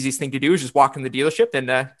sometimes the easiest thing to do is just walk in the dealership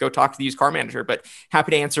and go talk to the used car manager. But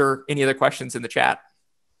happy to answer any other questions in the chat.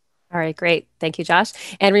 All right, great. Thank you, Josh.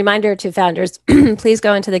 And reminder to founders, please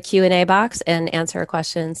go into the Q&A box and answer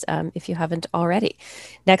questions if you haven't already.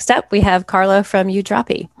 Next up, we have Carlo from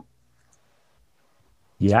Udroppy.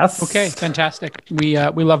 Yes. Okay, fantastic. We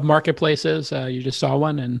love marketplaces. You just saw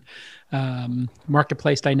one, and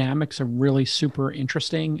marketplace dynamics are really super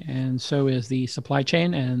interesting, and so is the supply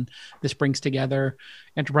chain. And this brings together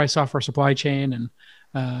enterprise software supply chain,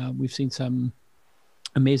 and we've seen some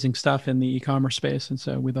amazing stuff in the e-commerce space. And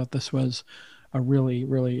so we thought this was a really,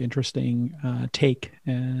 really interesting take,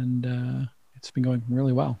 and it's been going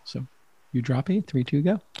really well. So Udroppy, 3, 2,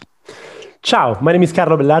 go. Ciao, my name is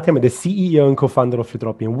Carlo Bellati. I'm the CEO and co-founder of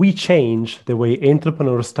Udroppy, and we change the way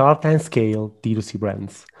entrepreneurs start and scale D2C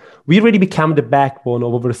brands. We already become the backbone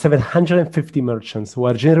of over 750 merchants who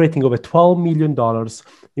are generating over $12 million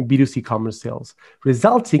in B2C commerce sales,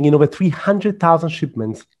 resulting in over 300,000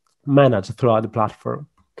 shipments managed throughout the platform.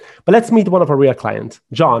 But let's meet one of our real clients,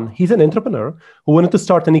 John. He's an entrepreneur who wanted to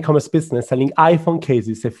start an e-commerce business selling iPhone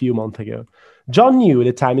cases a few months ago. John knew at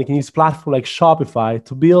the time he can use platforms like Shopify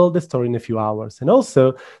to build the store in a few hours and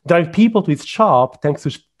also drive people to his shop thanks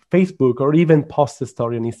to Facebook or even post a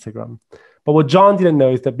story on Instagram. But what John didn't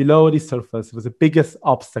know is that below the surface was the biggest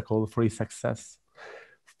obstacle for his success.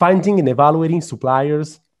 Finding and evaluating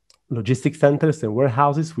suppliers, logistics centers, and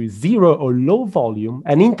warehouses with zero or low volume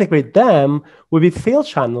and integrate them with his sales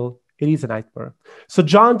channel, it is a nightmare. So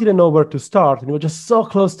John didn't know where to start, and he was just so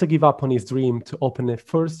close to give up on his dream to open a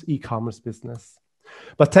first e-commerce business.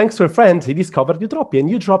 But thanks to a friend, he discovered Udroppy, and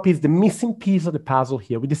Udroppy is the missing piece of the puzzle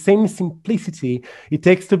here. With the same simplicity it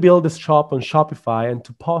takes to build a shop on Shopify and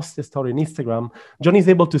to post a story on Instagram, John is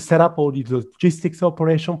able to set up all the logistics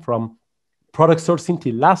operation from product sourcing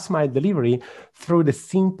to last mile delivery through the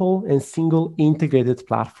simple and single integrated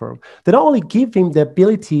platform that not only give him the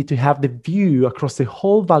ability to have the view across the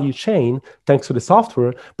whole value chain thanks to the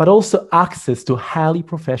software, but also access to highly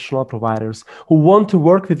professional providers who want to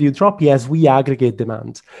work with Udroppy as we aggregate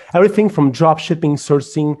demand. Everything from drop shipping,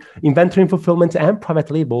 sourcing, inventory and fulfillment, and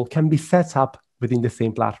private label can be set up within the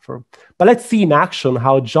same platform. But let's see in action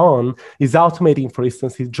how John is automating, for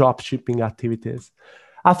instance, his drop shipping activities.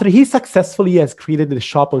 After he successfully has created the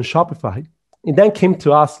shop on Shopify, he then came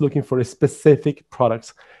to us looking for a specific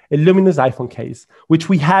product, a luminous iPhone case, which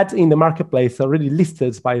we had in the marketplace already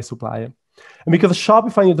listed by a supplier. And because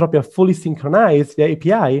Shopify and Udroppy are fully synchronized via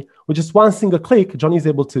API, with just one single click, John is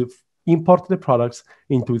able to import the products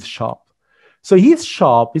into his shop. So his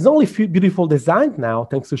shop is not only beautiful designed now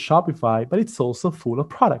thanks to Shopify, but it's also full of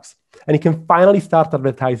products. And he can finally start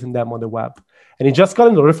advertising them on the web. And he just got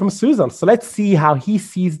an order from Susan. So let's see how he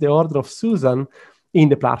sees the order of Susan in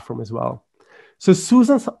the platform as well. So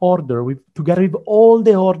Susan's order, together with all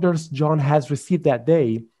the orders John has received that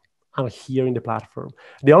day, are here in the platform.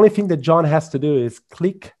 The only thing that John has to do is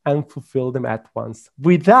click and fulfill them at once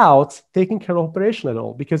without taking care of operation at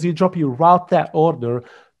all, because you route that order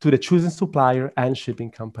to the chosen supplier and shipping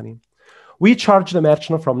company. We charge the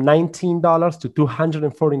merchant from $19 to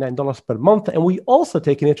 $249 per month, and we also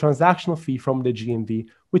take in a transactional fee from the GMV,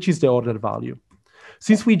 which is the order value.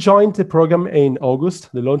 Since we joined the program in August,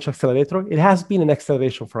 the launch Accelerator, it has been an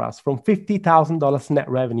acceleration for us from $50,000 net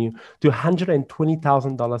revenue to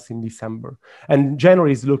 $120,000 in December. And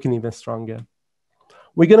January is looking even stronger.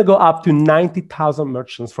 We're going to go up to 90,000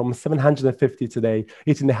 merchants from 750 today.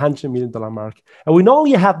 It's in the $100 million mark. And we not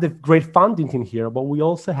only have the great funding team here, but we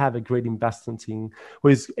also have a great investment team who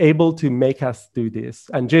is able to make us do this.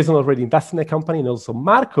 And Jason already invested in the company, and also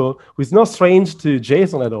Marco, who is not strange to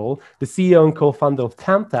Jason at all, the CEO and co-founder of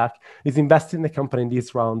Tamtech, is investing in the company in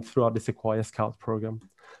this round throughout the Sequoia Scout program.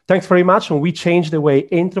 Thanks very much. And we change the way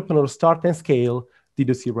entrepreneurs start and scale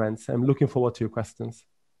D2C brands. I'm looking forward to your questions.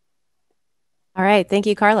 All right. Thank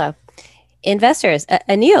you, Carlo. Investors,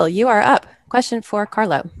 Anil, you are up. Question for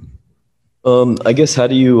Carlo. I guess how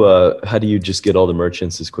do you just get all the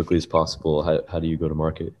merchants as quickly as possible? How do you go to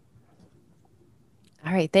market?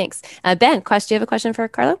 All right. Thanks. Ben, do you have a question for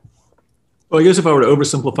Carlo? Well, I guess if I were to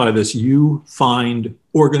oversimplify this, you find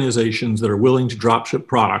organizations that are willing to drop ship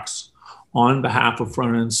products on behalf of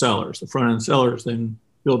front end sellers. The front end sellers then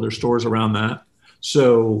build their stores around that.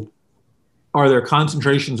 So are there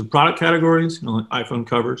concentrations of product categories, like iPhone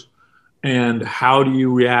covers? And how do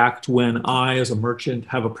you react when I, as a merchant,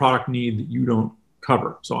 have a product need that you don't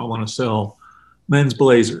cover? So I want to sell men's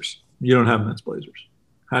blazers. You don't have men's blazers.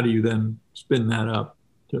 How do you then spin that up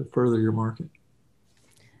to further your market?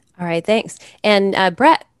 All right, thanks. And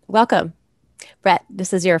Brett, welcome. Brett,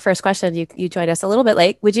 this is your first question. You joined us a little bit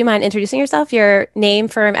late. Would you mind introducing yourself, your name,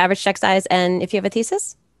 firm, average check size, and if you have a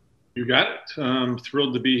thesis? You got it. I'm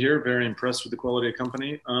thrilled to be here. Very impressed with the quality of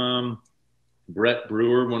company. Brett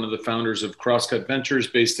Brewer, one of the founders of Crosscut Ventures,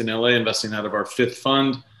 based in LA, investing out of our fifth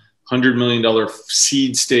fund, $100 million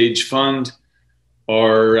seed stage fund.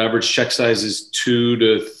 Our average check size is $2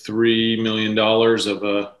 to $3 million of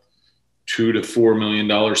a $2 to $4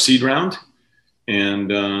 million seed round. And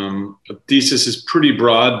the thesis is pretty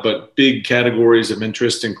broad, but big categories of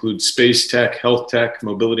interest include space tech, health tech,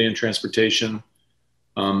 mobility and transportation,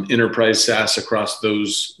 enterprise SaaS across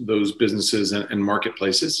those businesses and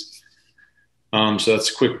marketplaces. So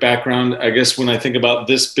that's a quick background. I guess when I think about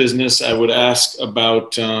this business, I would ask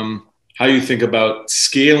about how you think about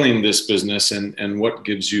scaling this business and what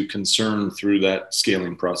gives you concern through that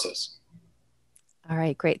scaling process. All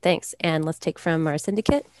right, great, thanks. And let's take from our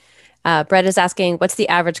syndicate. Brett is asking, what's the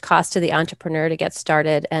average cost to the entrepreneur to get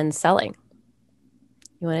started and selling?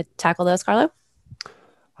 You want to tackle those, Carlo?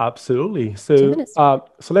 Absolutely. So,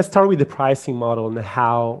 so let's start with the pricing model and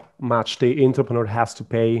how much the entrepreneur has to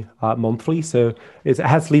pay monthly. So it's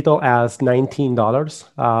as little as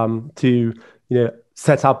 $19 to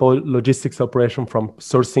set up a logistics operation from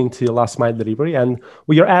sourcing to last mile delivery. And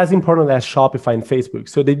we are as important as Shopify and Facebook.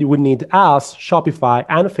 So that you would need us, Shopify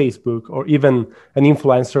and Facebook, or even an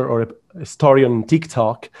influencer or a story on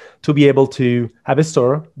TikTok to be able to have a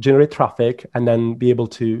store, generate traffic, and then be able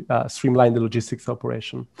to streamline the logistics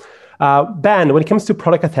operation. Ben, when it comes to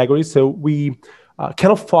product categories, so we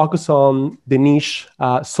kind of focus on the niche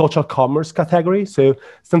social commerce category. So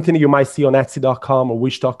something that you might see on Etsy.com or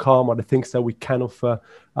Wish.com are the things that we kind of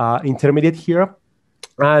intermediate here.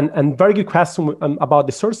 And very good question about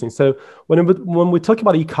the sourcing. So when we talk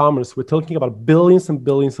about e-commerce, we're talking about billions and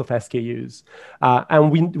billions of SKUs.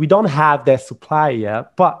 And we don't have that supply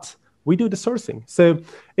yet, but we do the sourcing. So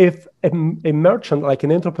if a merchant, like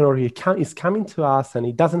an entrepreneur, is coming to us and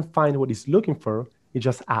he doesn't find what he's looking for, he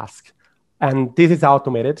just asks. And this is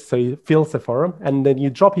automated, so you fills the form, and then you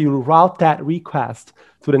route that request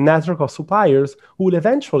to the network of suppliers who will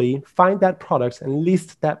eventually find that product and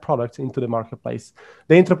list that product into the marketplace.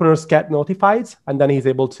 The entrepreneurs get notified, and then he's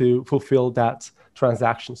able to fulfill that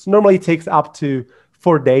transaction. So normally it takes up to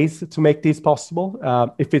 4 days to make this possible,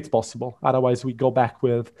 if it's possible. Otherwise, we go back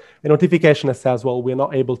with a notification that says, well, we're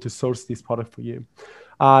not able to source this product for you.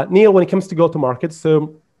 Neil, when it comes to go-to-market,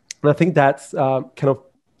 so I think that's kind of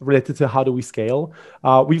related to how do we scale.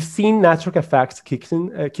 We've seen network effects kicking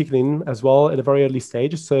in as well at a very early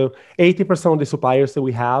stage. So 80% of the suppliers that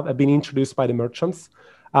we have been introduced by the merchants,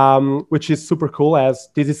 which is super cool as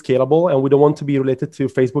this is scalable and we don't want to be related to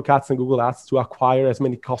Facebook ads and Google ads to acquire as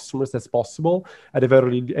many customers as possible at a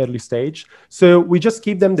very early stage. So we just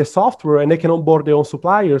give them the software and they can onboard their own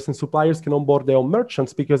suppliers and suppliers can onboard their own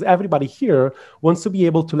merchants because everybody here wants to be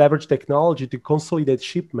able to leverage technology to consolidate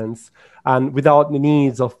shipments and without the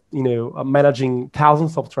needs of managing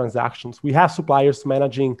thousands of transactions. We have suppliers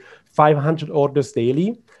managing 500 orders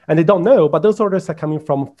daily. And they don't know, but those orders are coming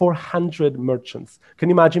from 400 merchants. Can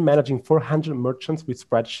you imagine managing 400 merchants with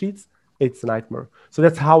spreadsheets? It's a nightmare. So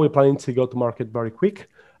that's how we're planning to go to market very quick.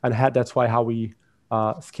 And that's why how we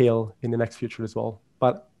scale in the next future as well.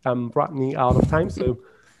 But I'm running out of time. So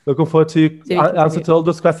looking forward to answer to all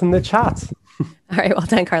those questions in the chat. All right, well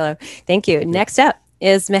done, Carlo. Thank you. Next up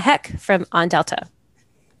is Mehek from On Delta.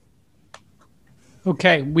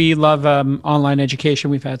 Okay, we love online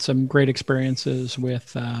education. We've had some great experiences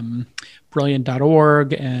with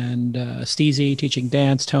Brilliant.org and Steezy teaching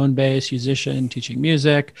dance, tone-based, musician teaching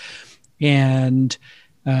music. And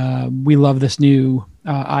we love this new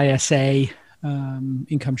ISA,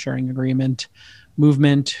 income sharing agreement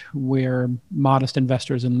movement. We're modest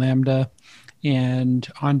investors in Lambda. And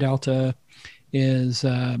On Delta is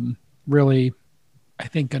really I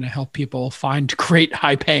think, going to help people find great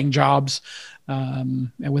high-paying jobs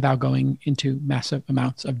and without going into massive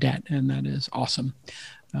amounts of debt. And that is awesome.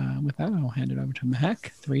 With that, I'll hand it over to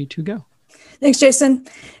Mehek. 3, 2, go. Thanks, Jason.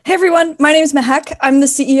 Hey, everyone. My name is Mehek. I'm the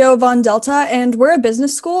CEO of On Delta, and we're a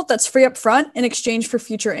business school that's free up front in exchange for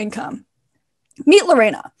future income. Meet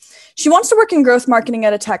Lorena. She wants to work in growth marketing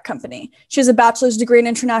at a tech company. She has a bachelor's degree in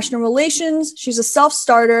international relations. She's a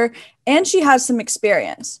self-starter, and she has some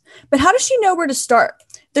experience. But how does she know where to start?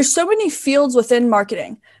 There's so many fields within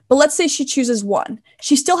marketing, but let's say she chooses one.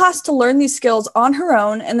 She still has to learn these skills on her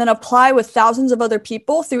own and then apply with thousands of other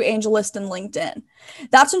people through AngelList and LinkedIn.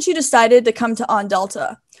 That's when she decided to come to On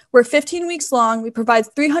Delta. We're 15 weeks long. We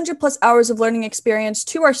provide 300 plus hours of learning experience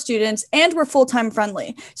to our students, and we're full-time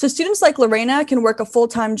friendly. So students like Lorena can work a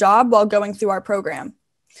full-time job while going through our program.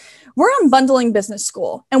 We're Unbundling Business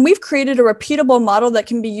School, and we've created a repeatable model that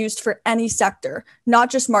can be used for any sector, not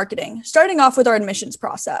just marketing, starting off with our admissions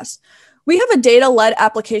process. We have a data-led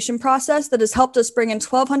application process that has helped us bring in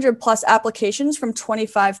 1,200 plus applications from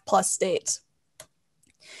 25 plus states.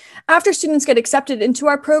 After students get accepted into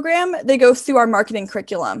our program, they go through our marketing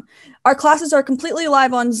curriculum. Our classes are completely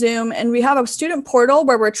live on Zoom, and we have a student portal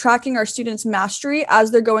where we're tracking our students' mastery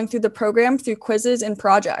as they're going through the program through quizzes and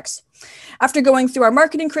projects. After going through our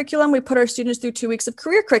marketing curriculum, we put our students through 2 weeks of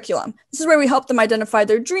career curriculum. This is where we help them identify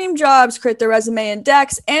their dream jobs, create their resume and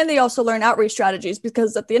decks, and they also learn outreach strategies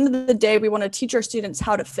because at the end of the day, we want to teach our students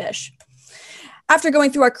how to fish. After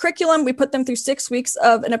going through our curriculum, we put them through 6 weeks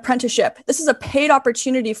of an apprenticeship. This is a paid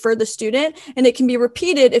opportunity for the student, and it can be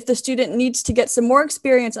repeated if the student needs to get some more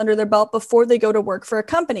experience under their belt before they go to work for a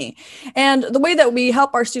company. And the way that we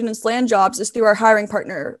help our students land jobs is through our hiring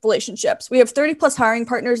partner relationships. We have 30 plus hiring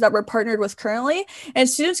partners that we're partnered with currently, and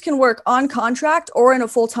students can work on contract or in a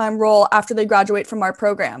full-time role after they graduate from our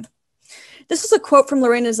program. This is a quote from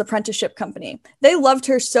Lorena's apprenticeship company. They loved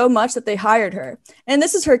her so much that they hired her. And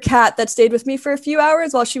this is her cat that stayed with me for a few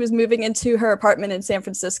hours while she was moving into her apartment in San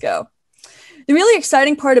Francisco. The really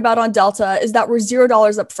exciting part about On Delta is that we're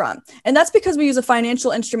 $0 up front. And that's because we use a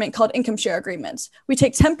financial instrument called income share agreements. We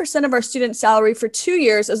take 10% of our student salary for 2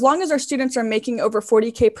 years as long as our students are making over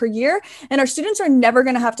 $40K per year, and our students are never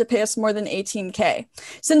going to have to pay us more than $18K.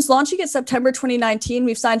 Since launching in September 2019,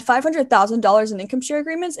 we've signed $500,000 in income share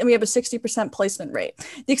agreements, and we have a 60% placement rate.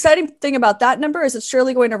 The exciting thing about that number is it's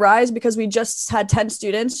surely going to rise because we just had 10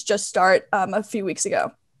 students just start a few weeks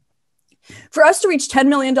ago. For us to reach $10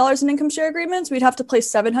 million in income share agreements, we'd have to place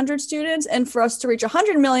 700 students. And for us to reach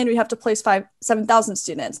 100 million, we'd have to place 7,000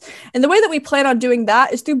 students. And the way that we plan on doing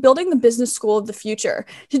that is through building the business school of the future.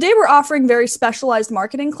 Today, we're offering very specialized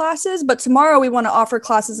marketing classes, but tomorrow we want to offer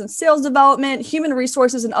classes in sales development, human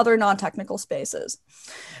resources, and other non-technical spaces.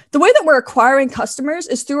 The way that we're acquiring customers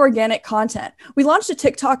is through organic content. We launched a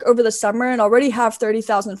TikTok over the summer and already have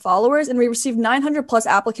 30,000 followers, and we received 900 plus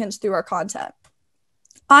applicants through our content.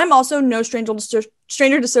 I'm also no stranger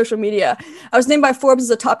to social media. I was named by Forbes as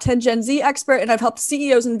a top 10 Gen Z expert, and I've helped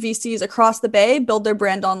CEOs and VCs across the Bay build their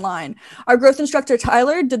brand online. Our growth instructor,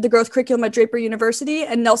 Tyler, did the growth curriculum at Draper University,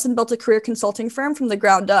 and Nelson built a career consulting firm from the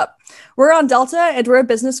ground up. We're On Delta, and we're a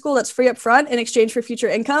business school that's free up front in exchange for future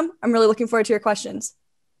income. I'm really looking forward to your questions.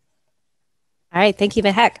 All right. Thank you,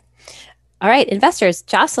 Mehek. All right, investors.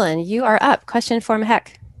 Jocelyn, you are up. Question for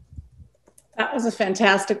Mehek. That was a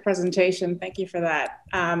fantastic presentation. Thank you for that.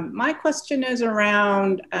 My question is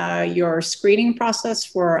around your screening process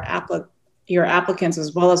for your applicants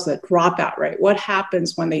as well as the dropout rate. What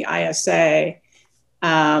happens when the ISA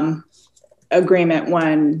agreement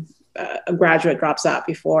when a graduate drops out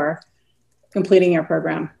before completing your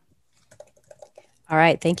program? All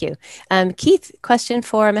right, thank you. Keith, question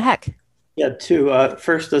for Mehek. Yeah,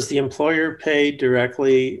 first, does the employer pay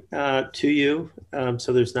directly to you?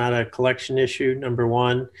 So there's not a collection issue, number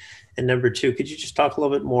one. And number two, could you just talk a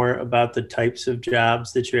little bit more about the types of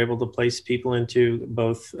jobs that you're able to place people into,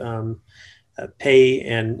 both pay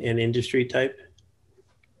and industry type?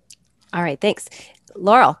 All right, thanks.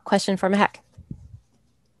 Laurel, question for Mehek.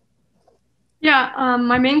 Yeah,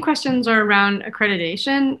 my main questions are around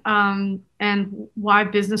accreditation and why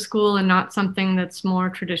business school and not something that's more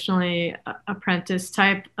traditionally apprentice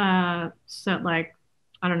type. So like,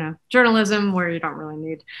 I don't know, journalism where you don't really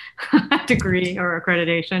need a degree or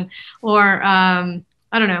accreditation, or I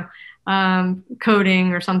don't know,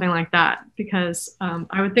 coding or something like that. Because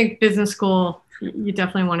I would think business school, you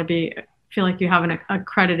definitely want to feel like you have an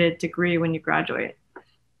accredited degree when you graduate.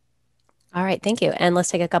 All right, thank you. And let's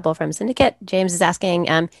take a couple from Syndicate. James is asking,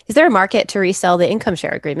 is there a market to resell the income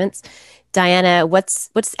share agreements? Diana, what's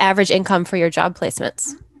average income for your job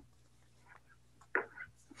placements?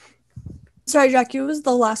 Sorry, Jackie, what was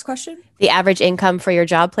the last question? The average income for your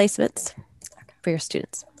job placements for your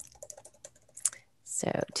students.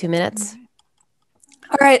 So 2 minutes.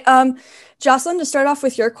 All right, Jocelyn, to start off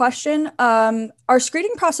with your question, our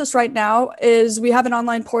screening process right now is we have an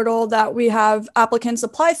online portal that we have applicants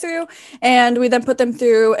apply through, and we then put them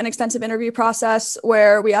through an extensive interview process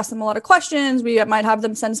where we ask them a lot of questions. We might have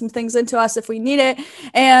them send some things into us if we need it.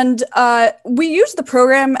 And we use the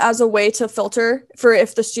program as a way to filter for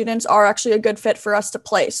if the students are actually a good fit for us to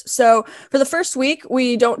place. So for the first week,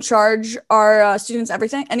 we don't charge our students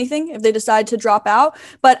anything if they decide to drop out.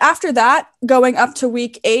 But after that, going up to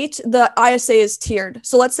week 8, the ISA is tiered.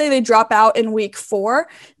 So let's say they drop out in week 4,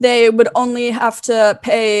 they would only have to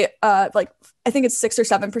pay I think it's 6 or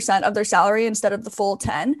 7% of their salary instead of the full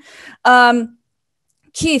 10.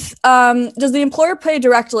 Keith, does the employer pay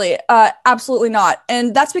directly? Absolutely not.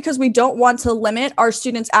 And that's because we don't want to limit our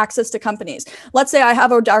students' access to companies. Let's say I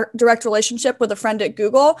have a direct relationship with a friend at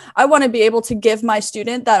Google. I want to be able to give my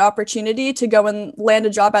student that opportunity to go and land a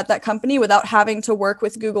job at that company without having to work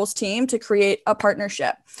with Google's team to create a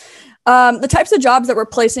partnership. The types of jobs that we're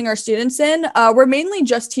placing our students in, we're mainly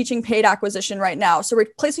just teaching paid acquisition right now. So we're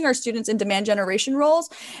placing our students in demand generation roles.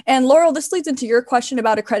 And Laurel, this leads into your question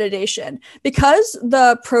about accreditation. Because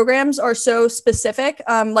the programs are so specific,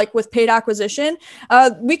 like with paid acquisition,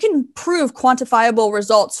 we can prove quantifiable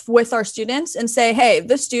results with our students and say, hey,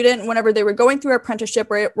 this student, whenever they were going through apprenticeship,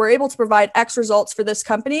 we're able to provide X results for this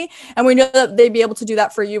company. And we know that they'd be able to do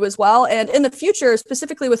that for you as well. And in the future,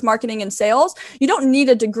 specifically with marketing and sales, you don't need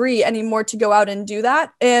a degree anymore to go out and do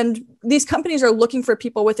that. And these companies are looking for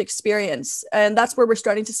people with experience. And that's where we're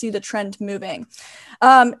starting to see the trend moving.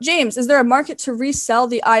 James, is there a market to resell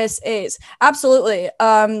the ISAs? Absolutely.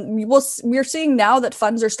 We're seeing now that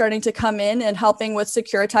funds are starting to come in and helping with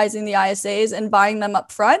securitizing the ISAs and buying them up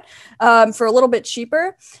front for a little bit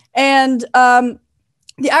cheaper. And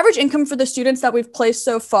the average income for the students that we've placed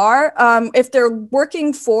so far, if they're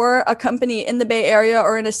working for a company in the Bay Area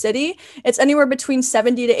or in a city, it's anywhere between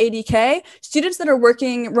 70 to 80K. Students that are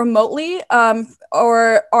working remotely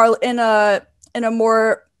or are in a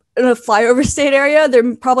flyover state area,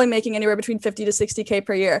 they're probably making anywhere between 50 to 60K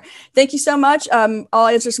per year. Thank you so much. I'll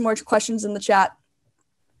answer some more questions in the chat.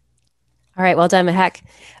 All right, well done, Mahek.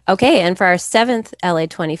 Okay, and for our 7th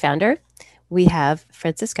LA20 founder, we have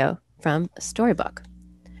Francisco from Storybook.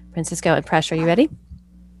 Francisco and Presh, are you ready?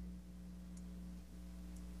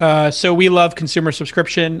 So we love consumer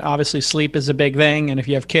subscription. Obviously, sleep is a big thing. And if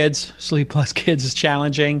you have kids, sleep plus kids is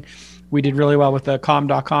challenging. We did really well with the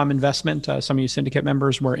calm.com investment. Some of you syndicate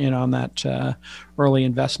members were in on that early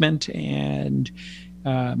investment. And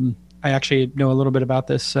I actually know a little bit about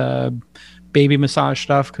this baby massage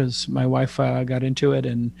stuff because my wife got into it,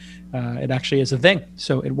 and it actually is a thing.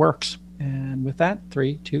 So it works. And with that,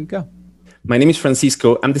 3, 2, go. My name is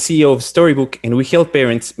Francisco. I'm the CEO of Storybook, and we help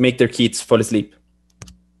parents make their kids fall asleep.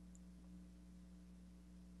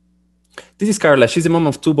 This is Carla. She's the mom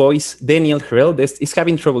of 2 boys. Daniel, her eldest, is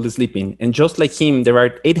having trouble sleeping. And just like him, there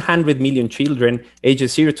are 800 million children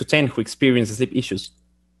ages 0 to 10 who experience sleep issues.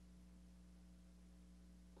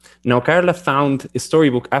 Now, Carla found a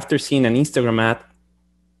Storybook after seeing an Instagram ad.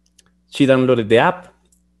 She downloaded the app,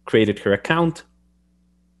 created her account,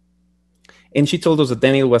 and she told us that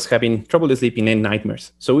Daniel was having trouble sleeping and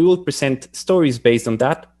nightmares. So we will present stories based on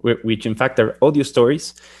that, which in fact are audio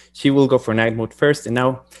stories. She will go for night mode first, and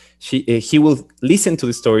now he will listen to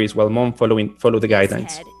the stories while mom follow the guidelines.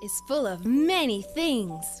 His head is full of many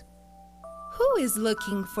things. Who is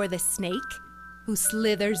looking for the snake who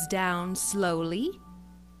slithers down slowly?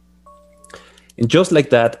 And just like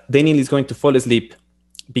that, Daniel is going to fall asleep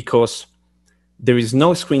because there is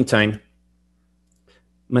no screen time.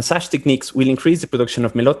 Massage techniques will increase the production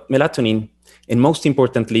of melatonin, and most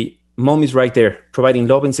importantly, mom is right there, providing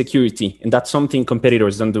love and security, and that's something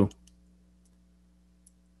competitors don't do.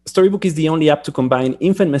 Storybook is the only app to combine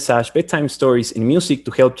infant massage, bedtime stories, and music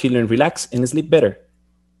to help children relax and sleep better.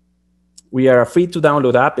 We are a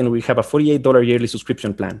free-to-download app, and we have a $48 yearly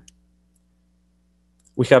subscription plan.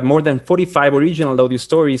 We have more than 45 original audio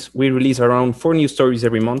stories. We release around 4 new stories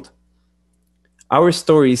every month. Our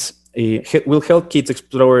stories will help kids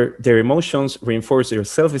explore their emotions, reinforce their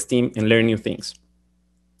self-esteem, and learn new things.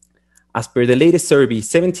 As per the latest survey,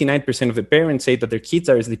 79% of the parents say that their kids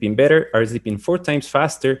are sleeping better, are sleeping 4 times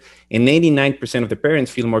faster, and 89% of the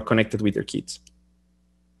parents feel more connected with their kids.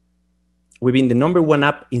 We've been the #1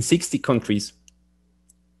 app in 60 countries.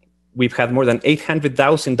 We've had more than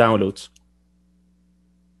 800,000 downloads.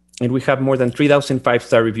 And we have more than 3,000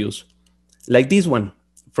 5-star reviews. Like this one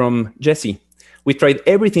from Jesse. We tried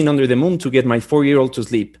everything under the moon to get my 4-year-old to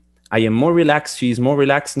sleep. I am more relaxed, she is more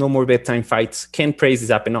relaxed, no more bedtime fights. Can't praise this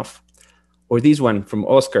app enough. Or this one from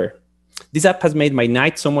Oscar. This app has made my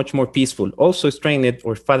night so much more peaceful, also strengthened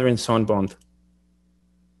our father and son bond.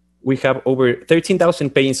 We have over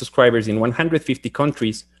 13,000 paying subscribers in 150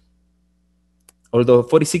 countries, although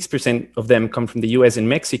 46% of them come from the US and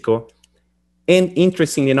Mexico. And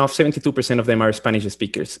interestingly enough, 72% of them are Spanish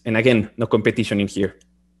speakers. And again, no competition in here.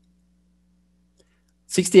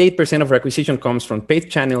 68% of our acquisition comes from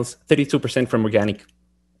paid channels, 32% from organic.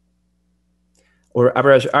 Our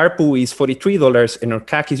average ARPU is $43, and our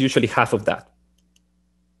CAC is usually half of that.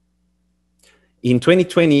 In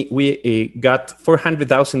 2020, we got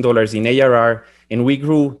 $400,000 in ARR, and we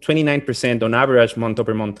grew 29% on average month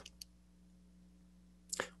over month.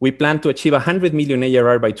 We plan to achieve 100 million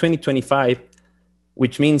ARR by 2025,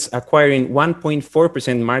 which means acquiring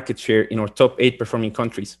 1.4% market share in our top 8 performing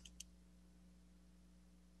countries.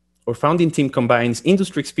 Our founding team combines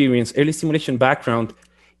industry experience, early stimulation background,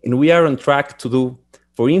 and we are on track to do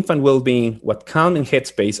for infant well-being what Calm and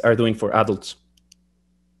Headspace are doing for adults.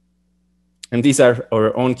 And these are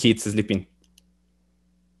our own kids sleeping.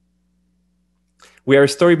 We are a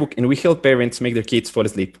storybook, and we help parents make their kids fall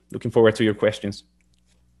asleep. Looking forward to your questions.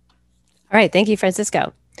 All right, thank you,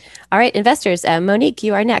 Francisco. All right, investors, Monique,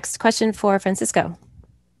 you are next. Question for Francisco.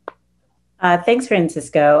 Thanks,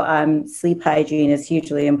 Francisco. Sleep hygiene is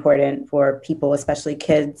hugely important for people, especially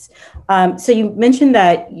kids. So you mentioned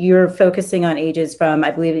that you're focusing on ages from,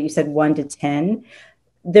 I believe that you said 1 to 10.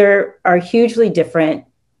 There are hugely different,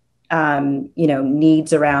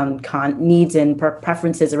 needs around needs and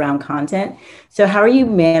preferences around content. So how are you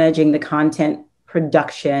managing the content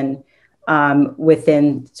production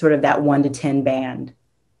within sort of that 1 to 10 band?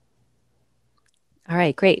 All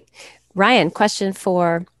right, great. Ryan, question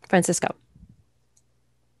for Francisco.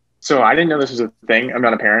 So I didn't know this was a thing. I'm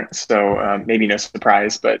not a parent, so maybe no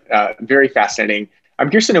surprise, but very fascinating. I'm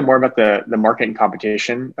curious to know more about the market and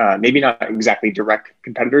competition. Maybe not exactly direct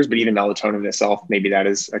competitors, but even melatonin itself, maybe that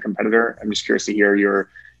is a competitor. I'm just curious to hear your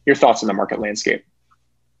thoughts on the market landscape.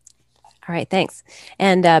 All right, thanks.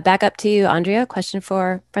 And back up to you, Andrea, question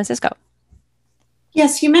for Francisco.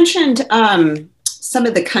 Yes, you mentioned some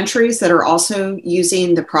of the countries that are also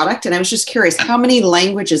using the product. And I was just curious, how many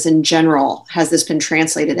languages in general has this been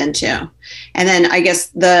translated into? And then I guess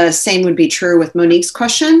the same would be true with Monique's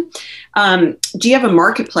question. Do you have a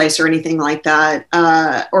marketplace or anything like that,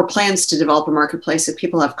 or plans to develop a marketplace if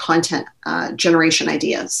people have content generation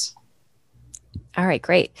ideas? All right,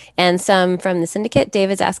 great. And some from the syndicate.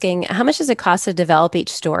 David's asking, how much does it cost to develop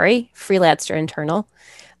each story, freelance or internal?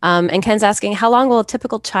 And Ken's asking, how long will a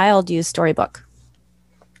typical child use Storybook?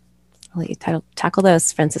 I'll let you tackle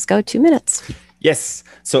those, Francisco. 2 minutes. Yes.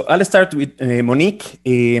 So I'll start with Monique.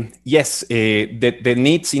 Yes, the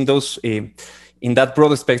needs in those in that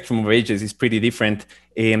broad spectrum of ages is pretty different.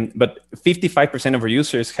 But 55% of our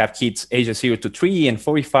users have kids ages 0 to 3, and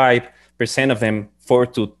 45% of them 4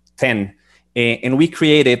 to 10. And we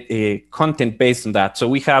created content based on that. So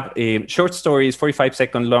we have short stories,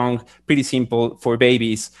 45-second long, pretty simple for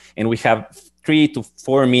babies, and we have 3 to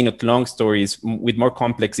 4 minute long stories with more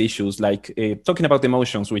complex issues, like talking about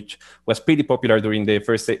emotions, which was pretty popular during the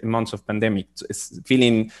first months of pandemic.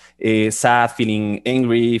 Feeling sad, feeling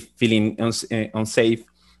angry, feeling unsafe.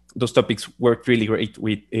 Those topics worked really great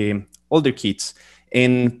with older kids.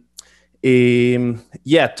 And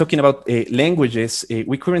talking about languages,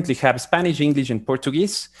 we currently have Spanish, English, and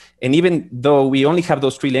Portuguese. And even though we only have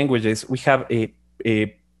those 3 languages, we have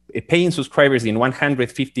paying subscribers in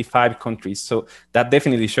 155 countries. So that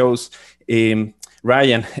definitely shows,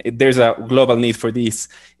 Ryan, there's a global need for this.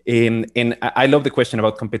 And I love the question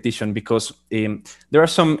about competition, because there are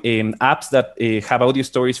some apps that have audio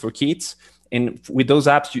stories for kids. And with those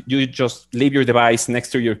apps, you just leave your device next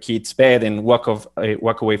to your kid's bed and walk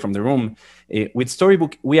away from the room. With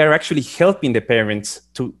Storybook, we are actually helping the parents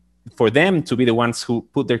for them to be the ones who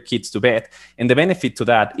put their kids to bed. And the benefit to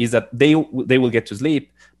that is that they will get to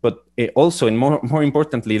sleep, but also, and more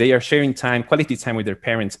importantly, they are sharing quality time with their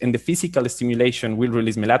parents. And the physical stimulation will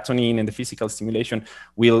release melatonin, and the physical stimulation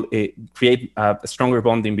will create a stronger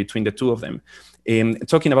bonding between the two of them.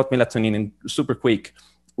 Talking about melatonin, and super quick,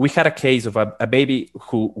 we had a case of a baby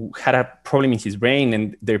who had a problem in his brain,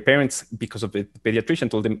 and their parents, because of the pediatrician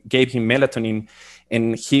told them, gave him melatonin,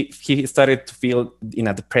 and he started to feel in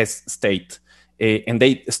a depressed state. And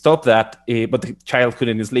they stopped that, but the child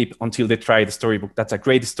couldn't sleep until they tried the Storybook. That's a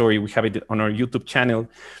great story. We have it on our YouTube channel.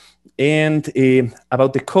 And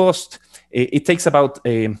about the cost, It takes about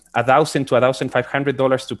 $1,000 to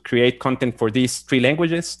 $1,500 to create content for these 3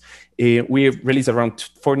 languages. We release around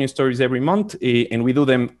 4 new stories every month, and we do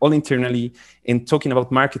them all internally. And talking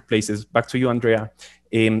about marketplaces, back to you, Andrea.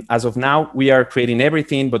 As of now, we are creating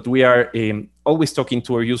everything, but we are always talking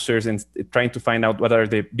to our users and trying to find out what are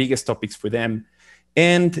the biggest topics for them.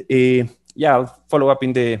 And yeah, I'll follow up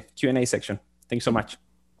in the Q&A section. Thanks so much.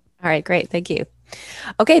 All right, great. Thank you.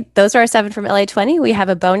 Okay, those are our 7 from LA20. We have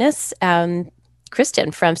a bonus.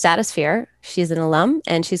 Kristen from Statosphere. She's an alum,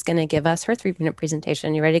 and she's going to give us her 3-minute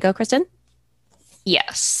presentation. You ready to go, Kristen?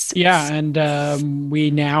 Yes. Yeah, and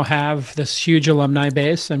we now have this huge alumni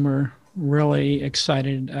base, and we're really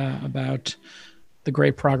excited about the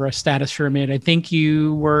great progress Statosphere made. I think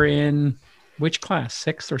you were in which class,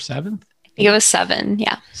 6th or 7th? It was 7,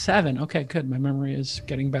 yeah. 7, okay, good. My memory is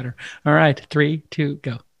getting better. All right, 3, 2,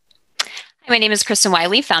 go. Hi, my name is Kristen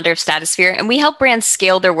Wiley, founder of Statosphere, and we help brands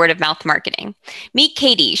scale their word-of-mouth marketing. Meet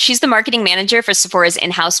Katie. She's the marketing manager for Sephora's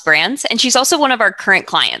in-house brands, and she's also one of our current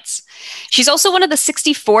clients. She's also one of the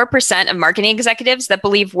 64% of marketing executives that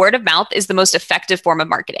believe word of mouth is the most effective form of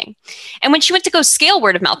marketing. And when she went to go scale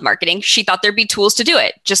word of mouth marketing, she thought there'd be tools to do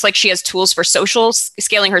it, just like she has tools for social,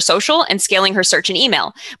 scaling her social and scaling her search and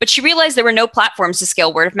email. But she realized there were no platforms to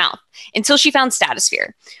scale word of mouth until she found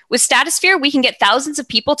Statosphere. With Statosphere, we can get thousands of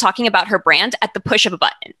people talking about her brand at the push of a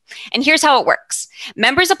button. And here's how it works.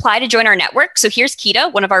 Members apply to join our network. So here's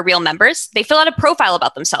Kita, one of our real members. They fill out a profile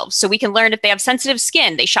about themselves so we can learn if they have sensitive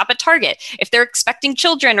skin, they shop at Target, if they're expecting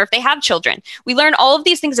children, or if they have children. We learn all of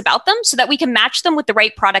these things about them so that we can match them with the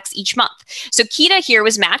right products each month. So Kita here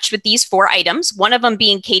was matched with these 4 items, one of them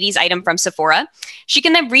being Katie's item from Sephora. She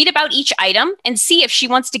can then read about each item and see if she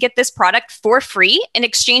wants to get this product for free in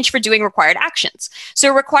exchange for doing required actions. So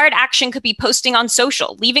a required action could be posting on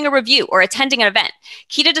social, leaving a review, or attending an event.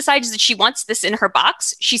 Kita decides that she wants this in her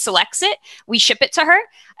box. She selects it, we ship it to her,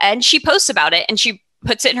 and she posts about it, and she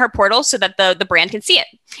puts it in her portal so that the brand can see it.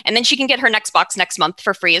 And then she can get her next box next month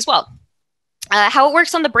for free as well. How it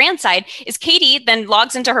works on the brand side is Katie then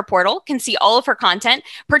logs into her portal, can see all of her content,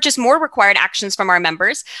 purchase more required actions from our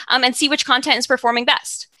members, and see which content is performing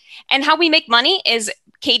best. And how we make money is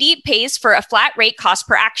Katie pays for a flat rate cost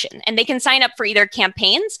per action, and they can sign up for either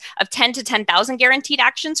campaigns of 10 to 10,000 guaranteed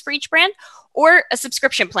actions for each brand, or a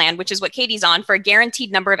subscription plan, which is what Katie's on, for a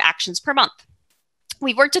guaranteed number of actions per month.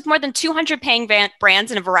 We've worked with more than 200 paying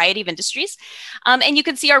brands in a variety of industries. And you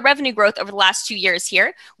can see our revenue growth over the last 2 years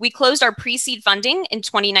here. We closed our pre-seed funding in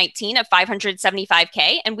 2019 of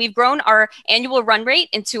 $575K, and we've grown our annual run rate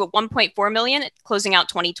into a 1.4 million, closing out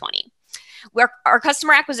 2020. Our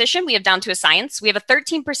customer acquisition, we have down to a science. We have a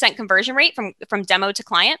 13% conversion rate from demo to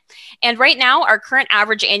client. And right now, our current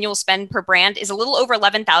average annual spend per brand is a little over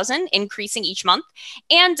 11,000, increasing each month.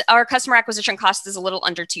 And our customer acquisition cost is a little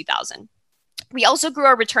under 2,000. We also grew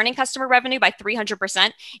our returning customer revenue by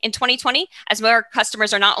 300% in 2020, as more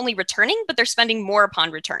customers are not only returning, but they're spending more upon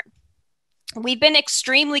return. We've been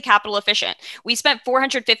extremely capital efficient. We spent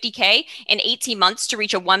 $450K in 18 months to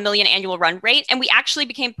reach a 1 million annual run rate, and we actually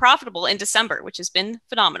became profitable in December, which has been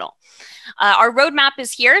phenomenal. Our roadmap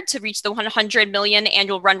is here to reach the 100 million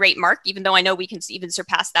annual run rate mark, even though I know we can even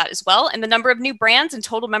surpass that as well, and the number of new brands and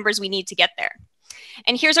total members we need to get there.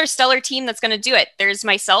 And here's our stellar team that's going to do it. There's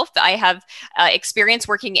myself. I have experience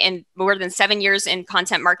working in more than 7 years in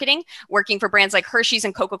content marketing, working for brands like Hershey's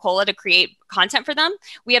and Coca-Cola to create content for them.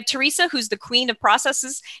 We have Teresa, who's the queen of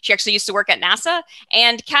processes. She actually used to work at NASA.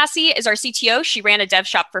 And Cassie is our CTO. She ran a dev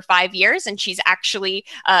shop for 5 years, and she's actually,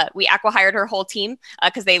 we acqui-hired her whole team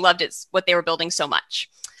because they loved what they were building so much.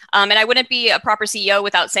 And I wouldn't be a proper CEO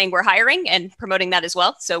without saying we're hiring and promoting that as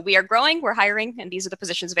well. So we are growing, we're hiring, and these are the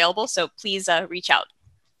positions available. So please reach out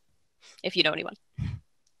if you know anyone.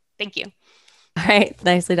 Thank you. All right.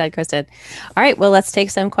 Nicely done, Kristen. All right. Well, let's take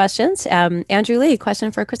some questions. Andrew Lee,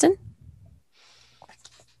 question for Kristen?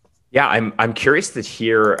 Yeah, I'm curious to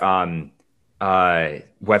hear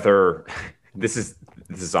whether this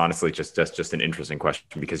is honestly just an interesting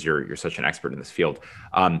question because you're such an expert in this field.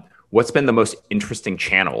 What's been the most interesting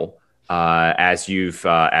channel as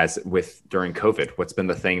during COVID? What's been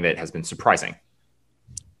the thing that has been surprising?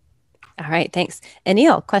 All right, thanks. And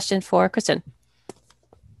Neil, question for Kristen.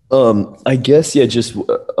 I guess, yeah, just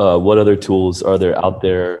what other tools are there out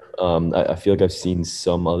there? I feel like I've seen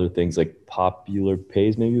some other things like Popular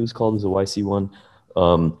Pays, maybe it was called, as a YC one.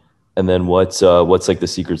 And then what's like the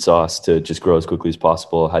secret sauce to just grow as quickly as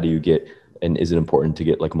possible? How do you get, and is it important to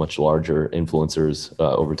get like much larger influencers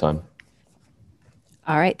over time?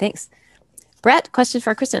 All right, thanks. Brett, question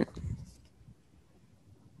for Kristen.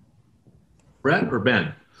 Brett or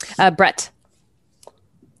Ben? Brett.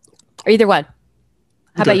 Or either one.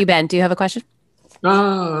 How about you, Ben? Do you have a question? I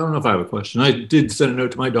don't know if I have a question. I did send a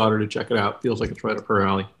note to my daughter to check it out. Feels like it's right up her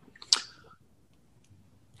alley.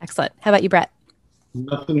 Excellent. How about you, Brett?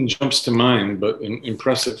 Nothing jumps to mind, but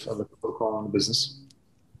impressive of the protocol on the business.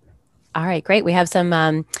 All right, great. We have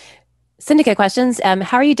some syndicate questions.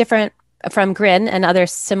 How are you different from Grin and other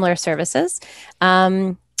similar services?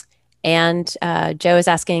 And Joe is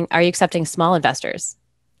asking, are you accepting small investors?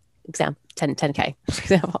 Example, 10K, for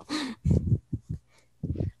example.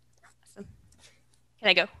 Can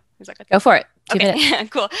I go? Is that good? Go for it. 2 Okay,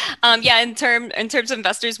 minutes. cool. Yeah, in terms of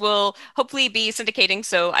investors, we'll hopefully be syndicating,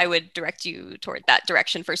 so I would direct you toward that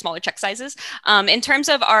direction for smaller check sizes. In terms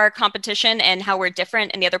of our competition and how we're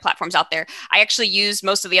different in the other platforms out there, I actually use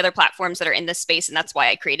most of the other platforms that are in this space, and that's why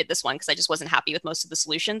I created this one, because I just wasn't happy with most of the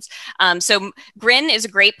solutions. So Grin is a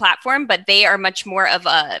great platform, but they are much more of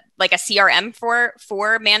a CRM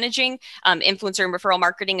for managing influencer and referral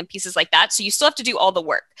marketing and pieces like that. So you still have to do all the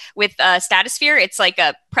work. With Statosphere, it's like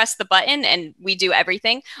a press the button and we do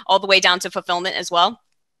everything, all the way down to fulfillment as well.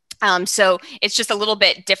 So it's just a little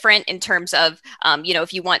bit different in terms of,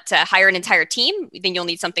 if you want to hire an entire team, then you'll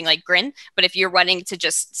need something like Grin. But if you're wanting to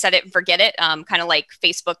just set it and forget it, kind of like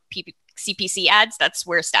Facebook CPC ads, that's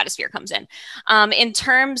where Statosphere comes in. In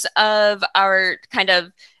terms of our kind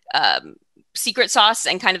of secret sauce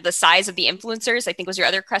and kind of the size of the influencers, I think was your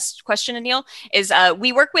other question, Anil, is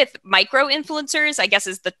we work with micro influencers, I guess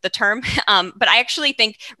is the term. But I actually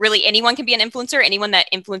think really anyone can be an influencer, anyone that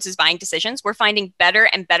influences buying decisions. We're finding better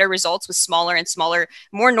and better results with smaller and smaller,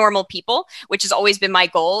 more normal people, which has always been my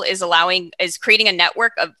goal, is creating a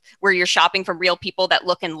network of where you're shopping from real people that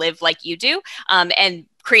look and live like you do. And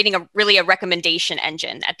creating a recommendation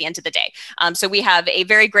engine at the end of the day. So we have a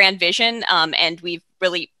very grand vision, and we've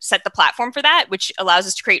really set the platform for that, which allows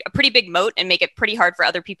us to create a pretty big moat and make it pretty hard for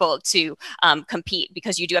other people to compete,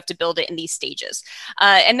 because you do have to build it in these stages.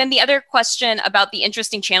 And then the other question about the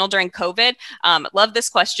interesting channel during COVID, love this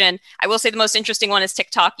question. I will say the most interesting one is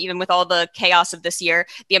TikTok, even with all the chaos of this year.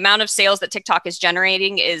 The amount of sales that TikTok is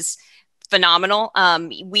generating is phenomenal.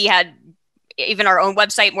 We had even our own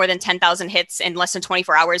website, more than 10,000 hits in less than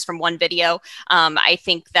 24 hours from one video. I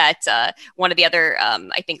think that one of the other,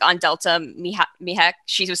 I think on Delta, Mihak,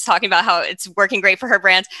 she was talking about how it's working great for her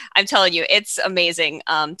brand. I'm telling you, it's amazing.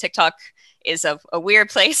 TikTok is a weird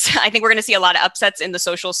place. I think we're going to see a lot of upsets in the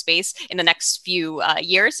social space in the next few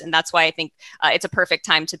years. And that's why I think it's a perfect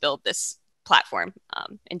time to build this platform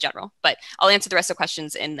in general. But I'll answer the rest of the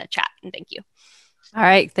questions in the chat, and thank you. All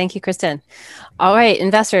right. Thank you, Kristen. All right,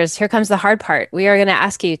 investors, here comes the hard part. We are going to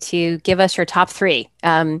ask you to give us your top 3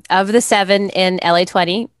 of the 7 in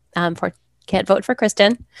LA20. Can't vote for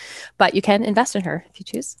Kristen, but you can invest in her if you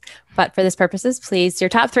choose. But for this purposes, please, your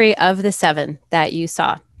top 3 of the 7 that you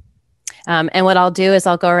saw. And what I'll do is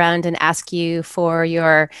I'll go around and ask you for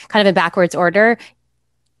your kind of in backwards order.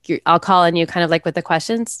 I'll call on you kind of like with the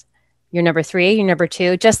questions. Your number 3, your number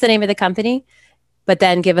 2, just the name of the company. But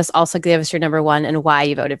then give us your number 1 and why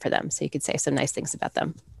you voted for them. So you could say some nice things about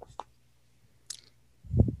them.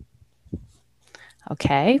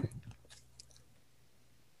 Okay.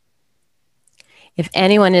 If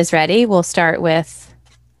anyone is ready, we'll start with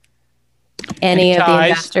any of the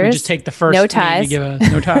investors. We just take the first. No ties. No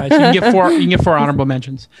ties. You can get 4 honorable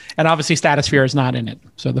mentions, and obviously Statosphere is not in it.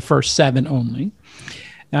 So the first 7 only.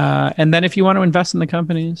 And then if you want to invest in the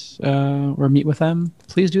companies or meet with them,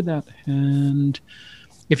 please do that. And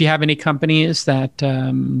if you have any companies that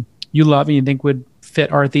you love and you think would fit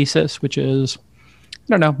our thesis, which is,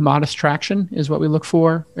 modest traction is what we look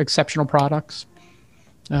for, exceptional products,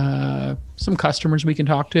 some customers we can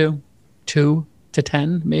talk to, 2 to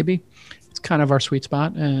 10 maybe. It's kind of our sweet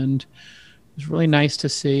spot. And it's really nice to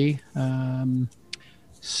see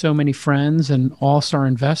so many friends and all-star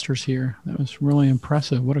investors here. That was really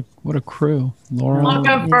impressive. What a crew. Laura. I'll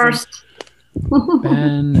go first.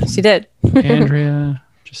 Ben. She did. Andrea.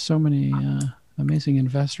 Just so many amazing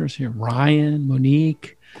investors here. Ryan,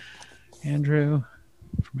 Monique, Andrew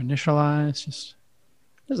from Initialize. This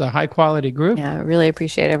is a high-quality group. Yeah, I really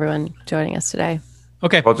appreciate everyone joining us today.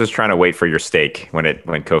 Okay. Well, just trying to wait for your steak when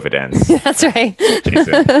COVID ends. That's right.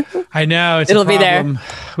 I know. It'll be there.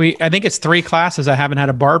 I think it's 3 classes I haven't had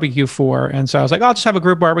a barbecue for. And so I was like, I'll just have a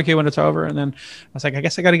group barbecue when it's over. And then I was like, I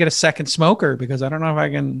guess I got to get a second smoker because I don't know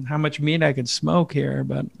how much meat I can smoke here.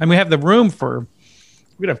 But we have the room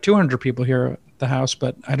we could have 200 people here at the house,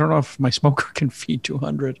 but I don't know if my smoker can feed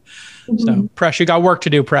 200. Mm-hmm. So Presh, you got work to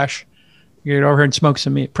do, Presh. You get over here and smoke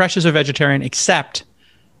some meat. Presh is a vegetarian, except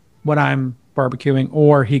when I'm barbecuing,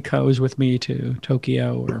 or he goes with me to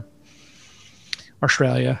Tokyo or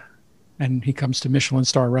Australia, and he comes to Michelin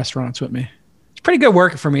star restaurants with me. It's pretty good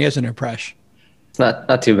working for me, isn't it, Presh?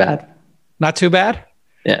 Not too bad. Not too bad?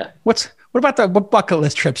 Yeah. What bucket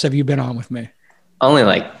list trips have you been on with me? Only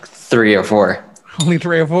like 3 or 4. Only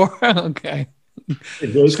 3 or 4? Okay.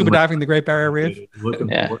 Scuba diving the Great Barrier Reef?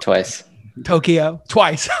 Yeah, twice. Tokyo,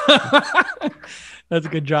 twice. That's a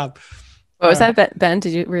good job. What was that, Ben? Were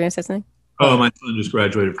you going to say something? Oh, my son just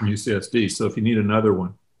graduated from UCSD. So if you need another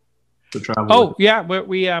one to travel. Oh yeah,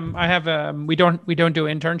 we don't do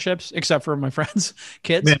internships except for my friends'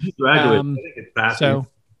 kids. Man, he graduated. I think it's fascinating.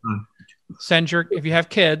 So if you have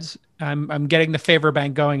kids, I'm getting the Favor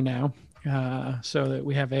Bank going now, so that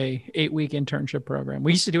we have a 8-week internship program.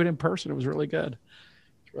 We used to do it in person. It was really good.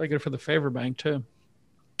 It's really good for the Favor Bank too.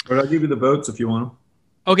 But I'll give you the votes if you want them.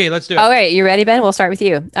 Okay, let's do it. All right, you ready, Ben? We'll start with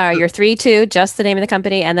you. Your 3, 2, just the name of the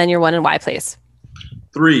company, and then your 1 and why, please.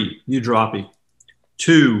 3, Udroppy.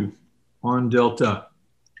 2, On Delta.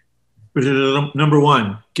 Number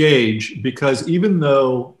 1, Gauge, because even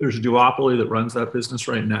though there's a duopoly that runs that business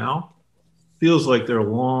right now, feels like they're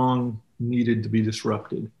long needed to be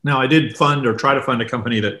disrupted. Now, I did fund or try to fund a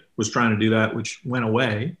company that was trying to do that, which went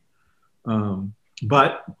away.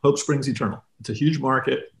 But hope springs eternal. It's a huge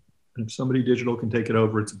market. And if somebody digital can take it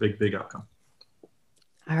over, it's a big, big outcome.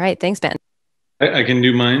 All right. Thanks, Ben. I can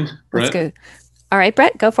do mine, Brett. Let's go. All right,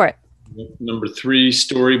 Brett, go for it. Number 3,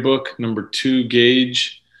 Storybook. Number 2,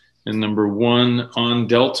 Gauge. And number 1, On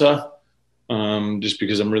Delta. Just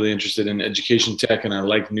because I'm really interested in education tech and I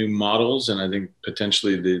like new models. And I think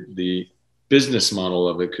potentially the business model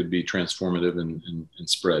of it could be transformative and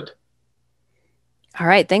spread. All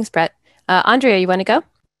right. Thanks, Brett. Andrea, you want to go?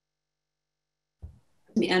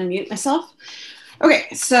 Let me unmute myself. Okay,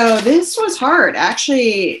 so this was hard.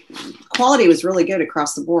 Actually, quality was really good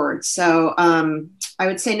across the board. So I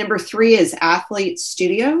would say number 3 is Athlete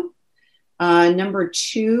Studio. Number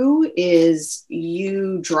 2 is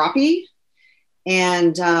Udroppy.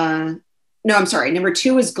 And no, I'm sorry. Number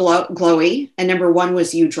 2 is Glowy, and number 1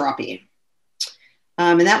 was Udroppy.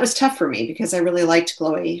 And that was tough for me because I really liked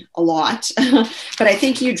Glowy a lot. But I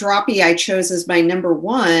think Udroppy I chose as my number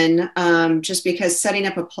 1 just because setting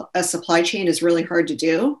up a supply chain is really hard to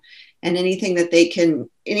do. And anything that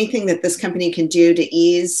this company can do to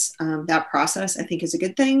ease that process, I think is a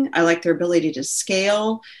good thing. I like their ability to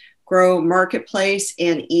scale, grow marketplace,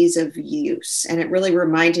 and ease of use. And it really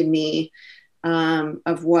reminded me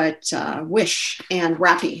of what Wish and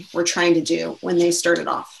Rappi were trying to do when they started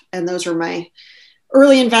off. And those were my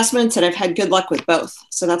early investments, and I've had good luck with both.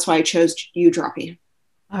 So that's why I chose Udroppy.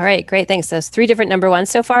 All right, great. Thanks. Those 3 different number 1s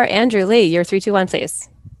so far. Andrew Lee, your 3, 2, 1, please.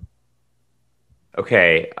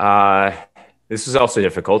 Okay. This is also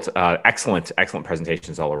difficult. Excellent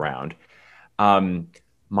presentations all around.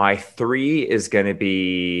 My 3 is going to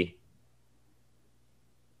be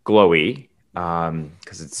Glowy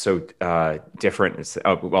because it's so different.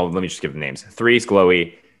 Well, let me just give the names. 3 is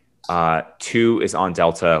Glowy. 2 is On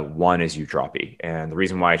Delta, 1 is Udroppy. And the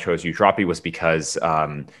reason why I chose Udroppy was because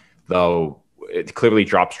though it clearly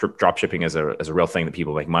drop shipping is a real thing that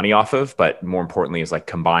people make money off of, but more importantly is like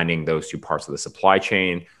combining those 2 parts of the supply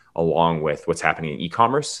chain along with what's happening in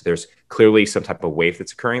e-commerce. There's clearly some type of wave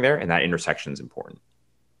that's occurring there, and that intersection is important.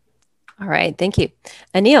 All right, thank you.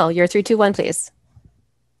 Anil, your 3, 2, 1, please.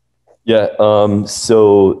 Yeah,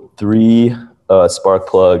 so 3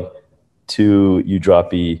 Sparkplug, 2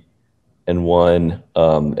 Udroppy, and 1,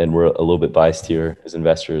 and we're a little bit biased here as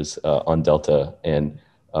investors on Delta, and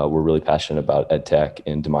we're really passionate about ed tech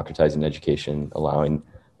and democratizing education, allowing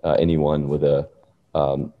anyone with a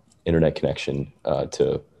internet connection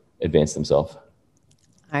to advance themselves.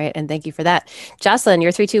 All right, and thank you for that. Jocelyn,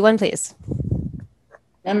 your 3, 2, 1, please.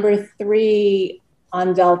 Number 3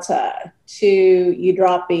 On Delta, 2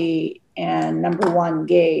 Udroppy, and number 1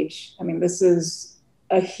 Gauge. I mean, this is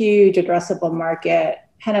a huge addressable market,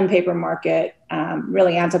 pen and paper market,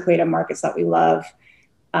 really antiquated markets that we love.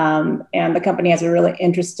 And the company has a really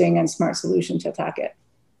interesting and smart solution to attack it.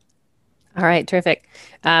 All right, terrific.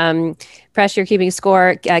 Press, you're keeping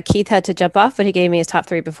score. Keith had to jump off, but he gave me his top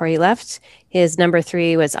 3 before he left. His number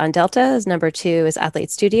 3 was On Delta, his number 2 is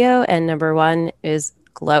Athlete Studio, and number 1 is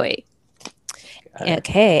Glowy.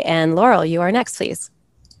 Okay, and Laurel, you are next, please.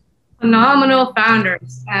 Phenomenal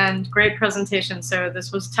founders and great presentation. So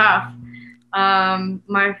this was tough.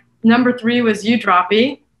 My number 3 was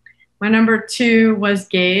Udroppy. My number 2 was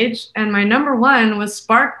Gauge, and my number 1 was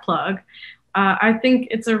Sparkplug. I think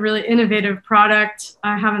it's a really innovative product.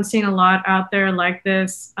 I haven't seen a lot out there like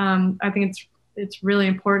this. I think it's really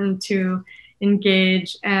important to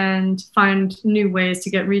engage and find new ways to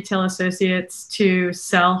get retail associates to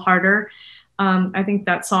sell harder. I think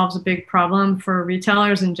that solves a big problem for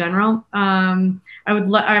retailers in general. I have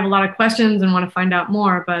a lot of questions and want to find out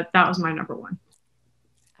more, but that was my number 1.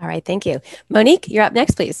 All right, thank you. Monique, you're up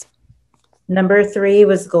next, please. Number 3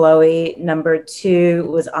 was Glowy. Number 2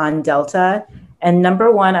 was On Delta. And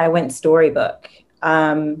number 1, I went Storybook.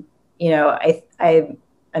 You know,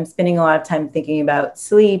 I'm spending a lot of time thinking about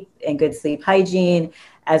sleep and good sleep hygiene,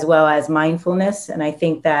 as well as mindfulness. And I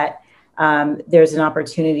think that there's an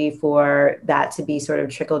opportunity for that to be sort of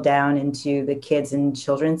trickled down into the kids and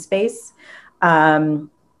children's space. And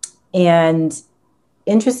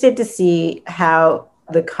interested to see how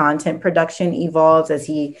the content production evolves as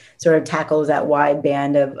he sort of tackles that wide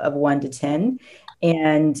band of 1 to 10.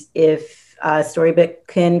 And if Storybook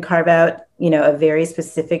can carve out, you know, a very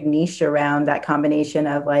specific niche around that combination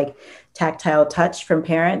of like tactile touch from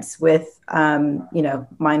parents with, you know,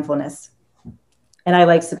 mindfulness. And I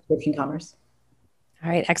like subscription commerce. All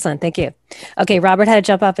right, excellent. Thank you. Okay, Robert had to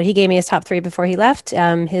jump up, but he gave me his top 3 before he left.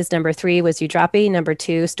 His number 3 was Udroppy, number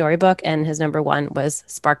 2, Storybook, and his number 1 was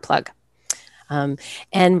Sparkplug.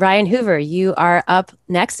 And Ryan Hoover, you are up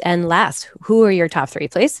next and last. Who are your top 3,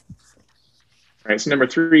 please? All right, so number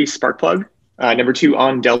 3, Sparkplug. Number 2,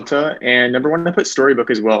 On Delta. And number 1, I put Storybook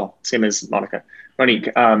as well, same as Monique.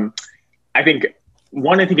 I think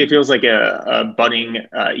it feels like a budding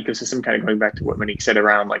ecosystem, kind of going back to what Monique said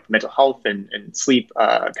around like mental health and sleep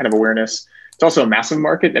kind of awareness. It's also a massive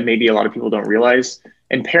market that maybe a lot of people don't realize.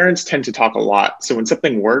 And parents tend to talk a lot. So when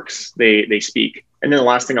something works, they speak. And then the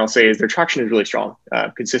last thing I'll say is their traction is really strong,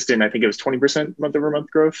 consistent. I think it was 20% month over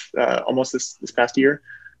month growth almost this past year.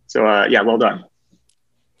 So yeah, well done.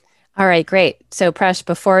 All right, great. So Presh,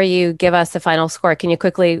 before you give us the final score, can you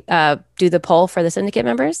quickly do the poll for the syndicate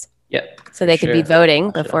members? Yep. So they could be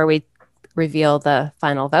voting before we reveal the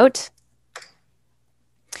final vote.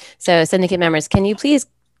 So syndicate members, can you please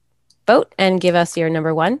vote and give us your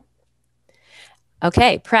number 1?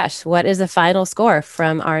 Okay, Presh, what is the final score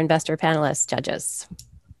from our investor panelists, judges?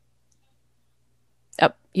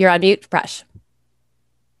 Oh, you're on mute, Presh.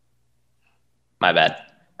 My bad.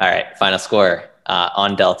 All right, final score.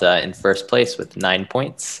 On Delta in first place with 9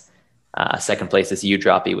 points. Second place is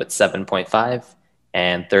Udroppy with 7.5.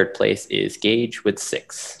 And third place is Gage with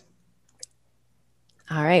 6.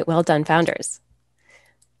 All right, well done, founders.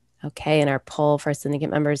 Okay, and our poll for syndicate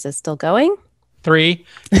members is still going. 3,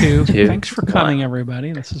 2. Thanks for coming,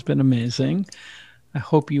 everybody. This has been amazing. I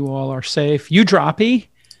hope you all are safe. Udroppy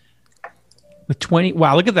with 20.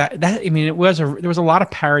 Wow, look at that. I mean, there was a lot of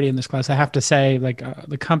parity in this class. I have to say, like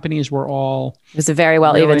the companies were all. It was a very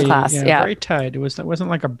well even class. Yeah, very tight. It wasn't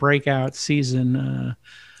like a breakout season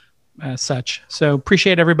as such. So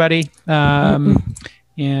appreciate everybody. And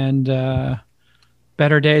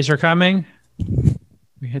better days are coming.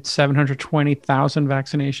 We hit 720,000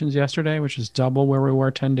 vaccinations yesterday, which is double where we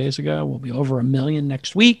were 10 days ago. We'll be over 1 million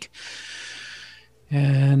next week.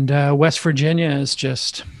 And West Virginia is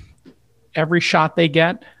just, every shot they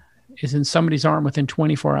get is in somebody's arm within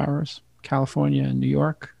 24 hours. California and New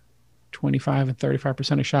York, 25 and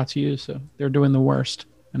 35% of shots used. So they're doing the worst.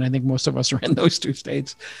 And I think most of us are in those 2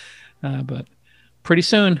 states. But pretty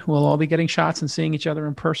soon we'll all be getting shots and seeing each other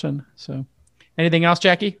in person. So anything else,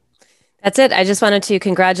 Jackie? That's it. I just wanted to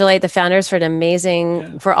congratulate the founders for an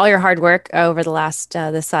amazing, for all your hard work over the last,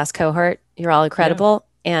 this last cohort. You're all incredible.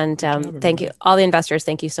 Yeah. And thank you, all the investors.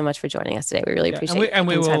 Thank you so much for joining us today. We really appreciate it. And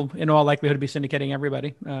we will, in all likelihood, be syndicating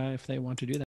everybody if they want to do that.